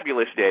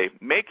fabulous day.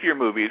 Make your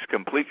movies,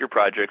 complete your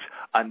projects.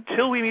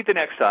 Until we meet the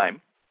next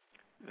time,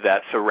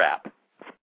 that's a wrap.